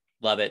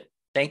 Love it.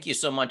 Thank you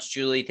so much,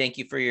 Julie. Thank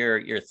you for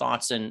your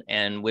thoughts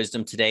and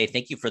wisdom today.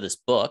 Thank you for this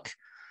book.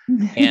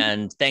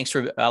 And thanks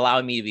for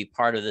allowing me to be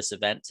part of this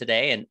event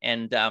today.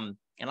 And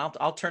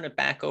I'll turn it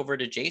back over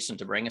to Jason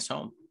to bring us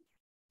home.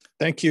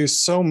 Thank you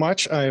so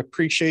much. I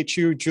appreciate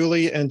you,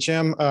 Julie and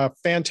Jim.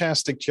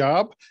 Fantastic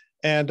job.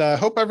 And I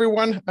hope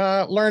everyone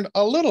learned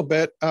a little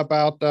bit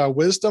about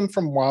wisdom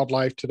from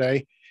wildlife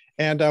today.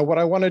 And what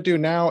I want to do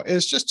now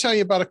is just tell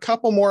you about a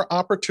couple more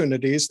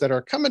opportunities that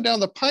are coming down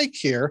the pike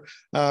here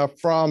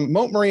from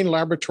Mote Marine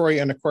Laboratory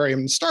and Aquarium.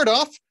 And start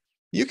off,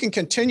 you can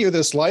continue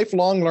this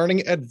lifelong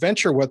learning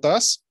adventure with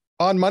us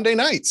on Monday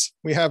nights.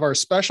 We have our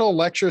special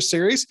lecture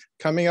series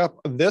coming up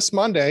this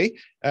Monday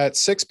at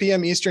 6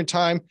 p.m. Eastern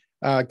Time.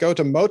 Go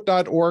to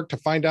mote.org to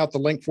find out the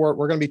link for it.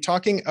 We're going to be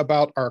talking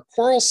about our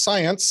coral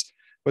science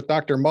with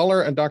Dr.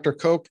 Muller and Dr.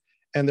 Koch,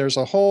 and there's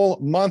a whole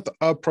month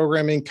of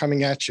programming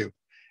coming at you.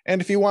 And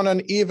if you want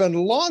an even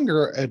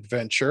longer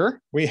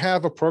adventure, we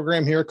have a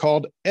program here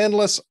called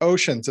Endless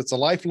Oceans. It's a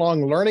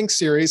lifelong learning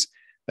series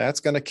that's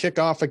going to kick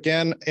off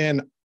again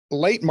in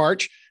late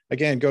March.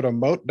 Again, go to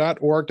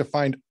mote.org to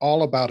find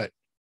all about it.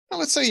 Now,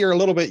 let's say you're a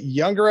little bit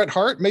younger at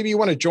heart. Maybe you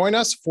want to join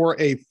us for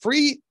a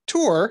free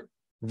tour,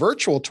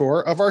 virtual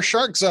tour of our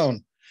Shark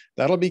Zone.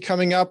 That'll be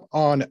coming up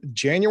on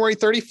January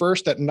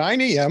 31st at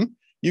 9 a.m.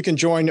 You can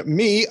join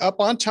me up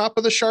on top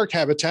of the shark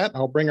habitat.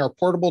 I'll bring our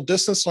portable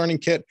distance learning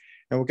kit,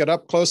 and we'll get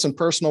up close and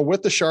personal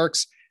with the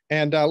sharks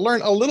and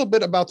learn a little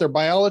bit about their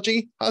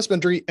biology,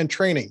 husbandry, and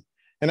training.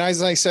 And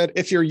as I said,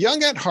 if you're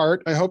young at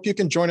heart, I hope you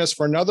can join us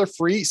for another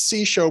free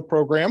Sea Show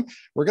program.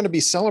 We're going to be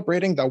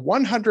celebrating the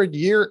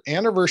 100-year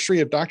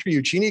anniversary of Dr.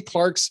 Eugenie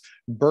Clark's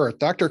birth.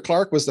 Dr.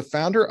 Clark was the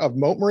founder of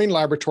Mote Marine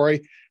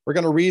Laboratory. We're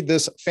going to read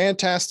this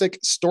fantastic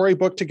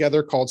storybook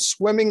together called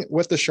Swimming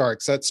with the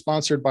Sharks. That's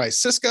sponsored by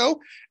Cisco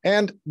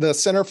and the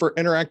Center for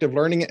Interactive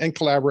Learning and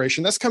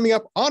Collaboration. That's coming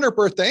up on her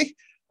birthday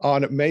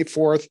on May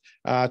 4th,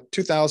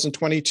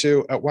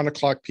 2022 at 1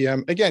 o'clock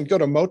p.m. Again, go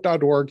to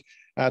mote.org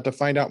to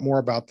find out more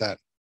about that.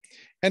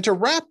 And to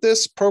wrap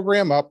this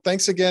program up,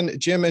 thanks again,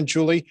 Jim and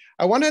Julie.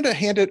 I wanted to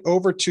hand it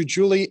over to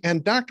Julie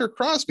and Dr.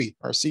 Crosby,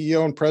 our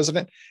CEO and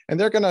president, and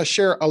they're going to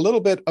share a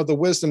little bit of the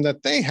wisdom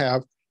that they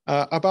have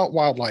about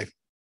wildlife.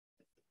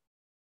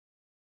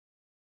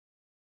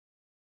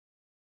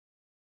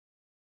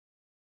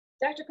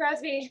 Dr.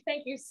 Crosby,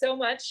 thank you so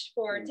much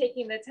for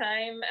taking the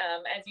time.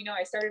 As you know,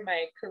 I started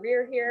my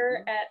career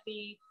here at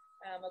the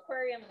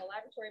aquarium and the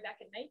laboratory back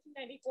in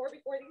 1994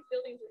 before these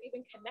buildings were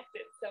even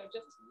connected. So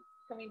just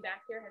coming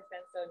back here has been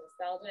so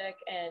nostalgic.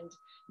 And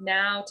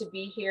now to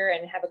be here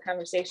and have a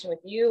conversation with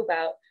you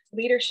about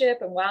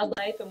leadership and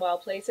wildlife and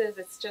wild places,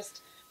 it's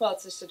just, well,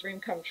 it's just a dream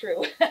come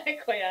true,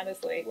 quite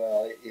honestly.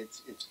 Well,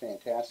 it's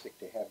fantastic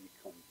to have you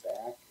come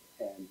back,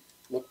 and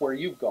look where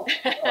you've gone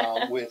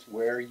with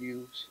where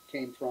you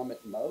came from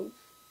at Mote,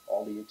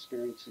 all the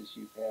experiences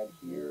you've had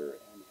here,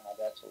 and how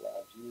that's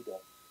allowed you to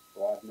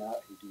broaden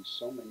out and do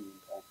so many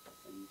impactful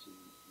things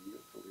in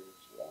your career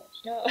as well.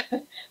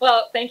 Oh,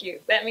 well, thank you.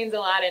 That means a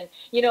lot. And,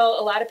 you know,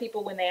 a lot of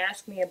people, when they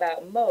ask me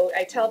about Mote,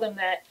 I tell them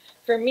that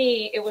for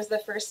me, it was the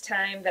first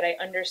time that I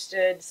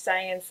understood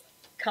science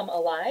come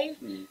alive,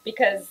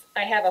 because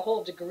I have a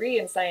whole degree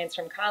in science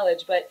from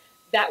college, but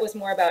that was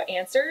more about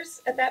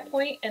answers at that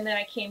point. And then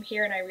I came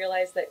here and I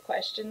realized that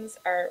questions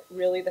are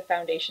really the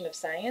foundation of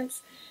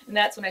science. And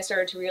that's when I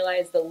started to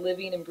realize the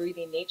living and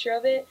breathing nature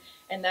of it.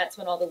 And that's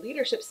when all the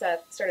leadership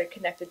stuff started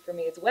connected for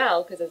me as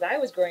well. Because as I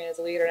was growing as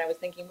a leader, and I was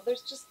thinking, well,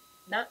 there's just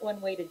not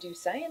one way to do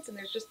science, and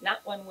there's just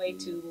not one way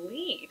to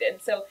lead.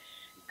 And so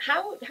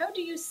how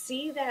do you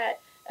see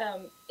that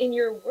in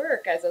your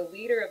work as a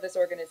leader of this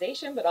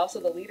organization, but also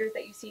the leaders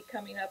that you see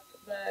coming up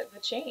the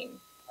chain?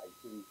 I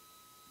think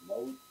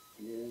Mote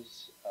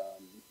is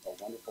a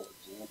wonderful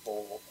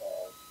example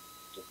of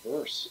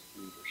diverse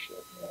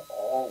leadership at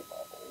all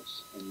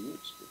levels, and you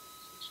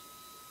experience this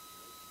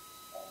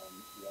one,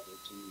 whether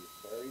it's in the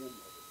aquarium,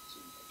 whether it's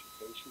in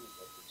education, or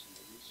whether it's in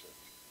the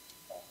research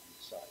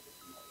side of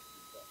Mote.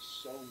 You've got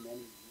so many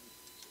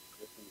leaders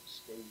at different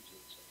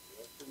stages of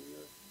their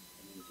career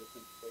and in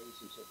different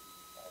phases of the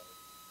entire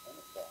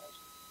enterprise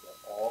that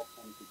all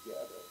come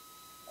together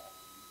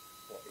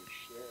to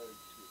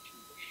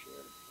achieve a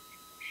shared vision,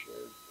 a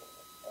shared goal.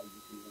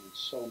 You can learn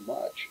so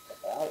much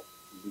about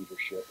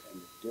leadership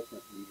and the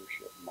different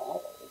leadership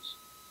models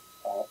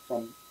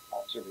from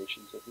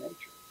observations of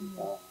nature,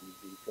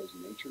 because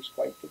nature is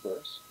quite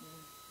diverse,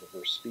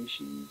 diverse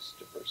species,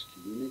 diverse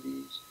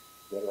communities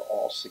that are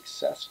all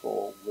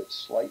successful with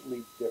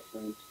slightly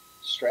different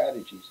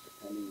strategies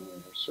depending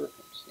on their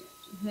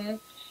circumstances.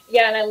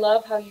 Yeah, and I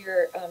love how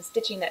you're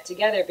stitching that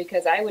together,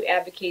 because I would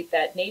advocate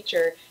that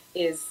nature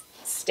is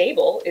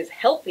stable, is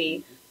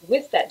healthy,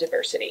 with that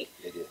diversity.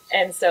 It is.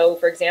 And so,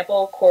 for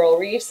example, coral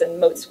reefs and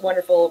Mote's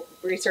wonderful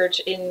research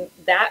in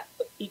that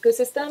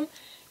ecosystem,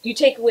 you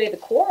take away the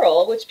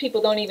coral, which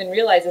people don't even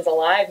realize is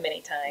alive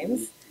many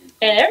times,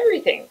 and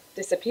everything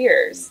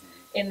disappears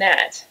in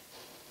that.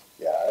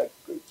 Yeah,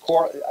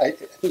 I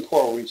think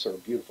coral reefs are a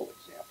beautiful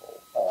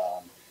example.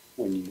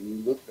 When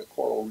you look at the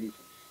coral reef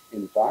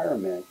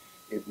environment,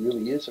 it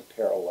really is a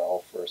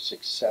parallel for a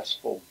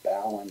successful,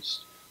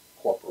 balanced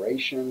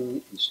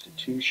corporation,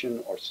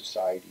 institution, or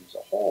society as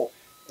a whole,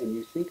 and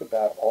you think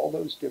about all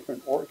those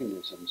different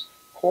organisms,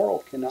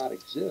 coral cannot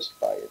exist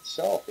by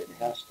itself. It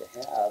has to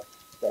have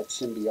that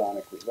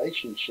symbiotic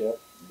relationship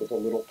with a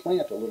little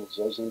plant, a little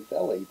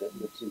zooxanthellae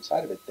that lives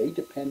inside of it. They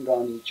depend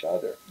on each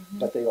other,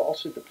 but they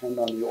also depend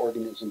on the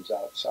organisms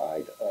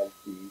outside of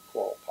the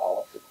coral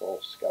polyp, the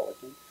coral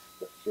skeleton,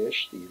 the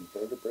fish, the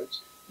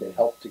invertebrates that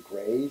help to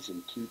graze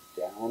and keep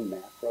down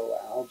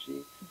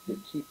macroalgae,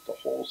 that keep the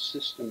whole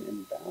system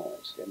in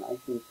balance. And I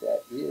think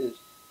that is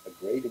a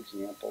great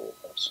example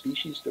of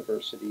species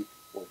diversity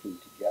working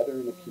together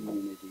in a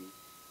community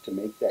to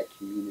make that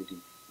community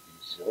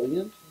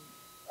resilient,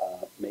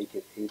 make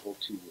it able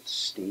to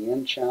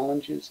withstand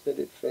challenges that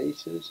it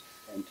faces,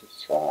 and to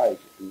thrive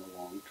in the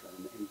long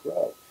term and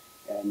grow.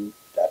 And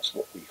that's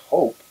what we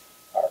hope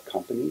our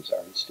companies,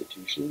 our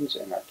institutions,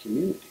 and our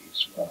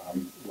communities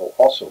will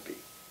also be.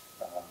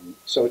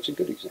 So it's a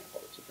good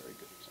example. It's a very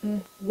good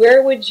example.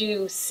 Where would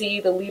you see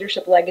the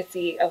leadership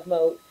legacy of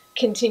Mote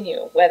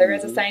continue, whether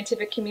as a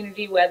scientific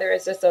community, whether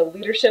as just a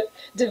leadership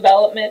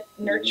development,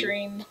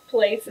 nurturing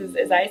place,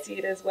 as I see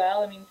it as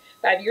well? I mean,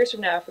 5 years from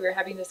now, if we were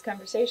having this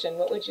conversation,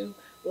 what would you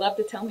love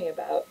to tell me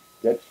about?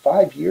 That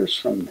 5 years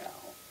from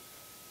now,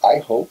 I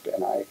hope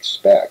and I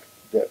expect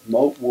that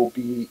Mote will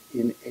be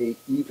in an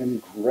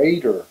even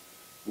greater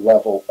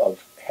level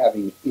of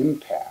having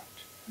impact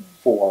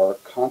for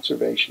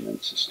conservation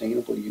and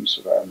sustainable use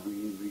of our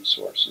marine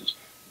resources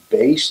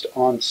based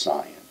on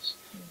science,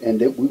 and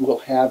that we will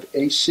have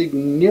a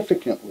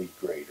significantly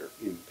greater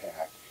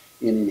impact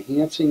in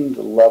enhancing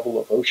the level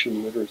of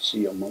ocean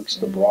literacy amongst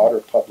the broader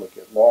public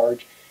at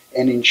large,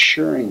 and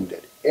ensuring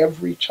that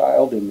every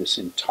child in this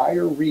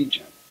entire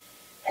region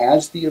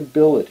has the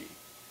ability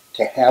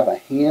to have a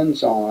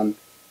hands-on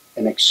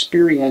and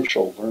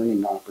experiential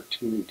learning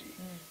opportunity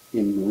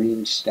in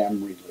marine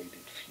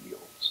STEM-related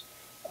fields.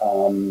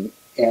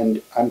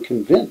 And I'm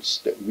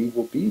convinced that we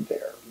will be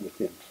there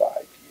within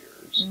 5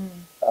 years,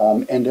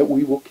 and that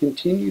we will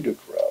continue to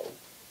grow.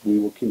 We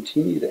will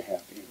continue to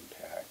have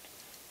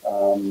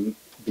impact,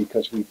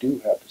 because we do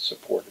have the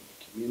support of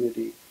the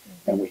community,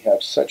 and we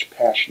have such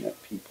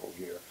passionate people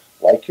here,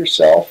 like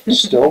yourself,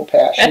 still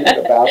passionate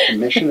about the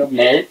mission of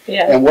Mote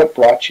and what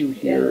brought you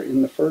here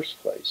in the first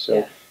place.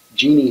 So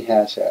Jeannie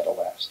has had a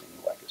lasting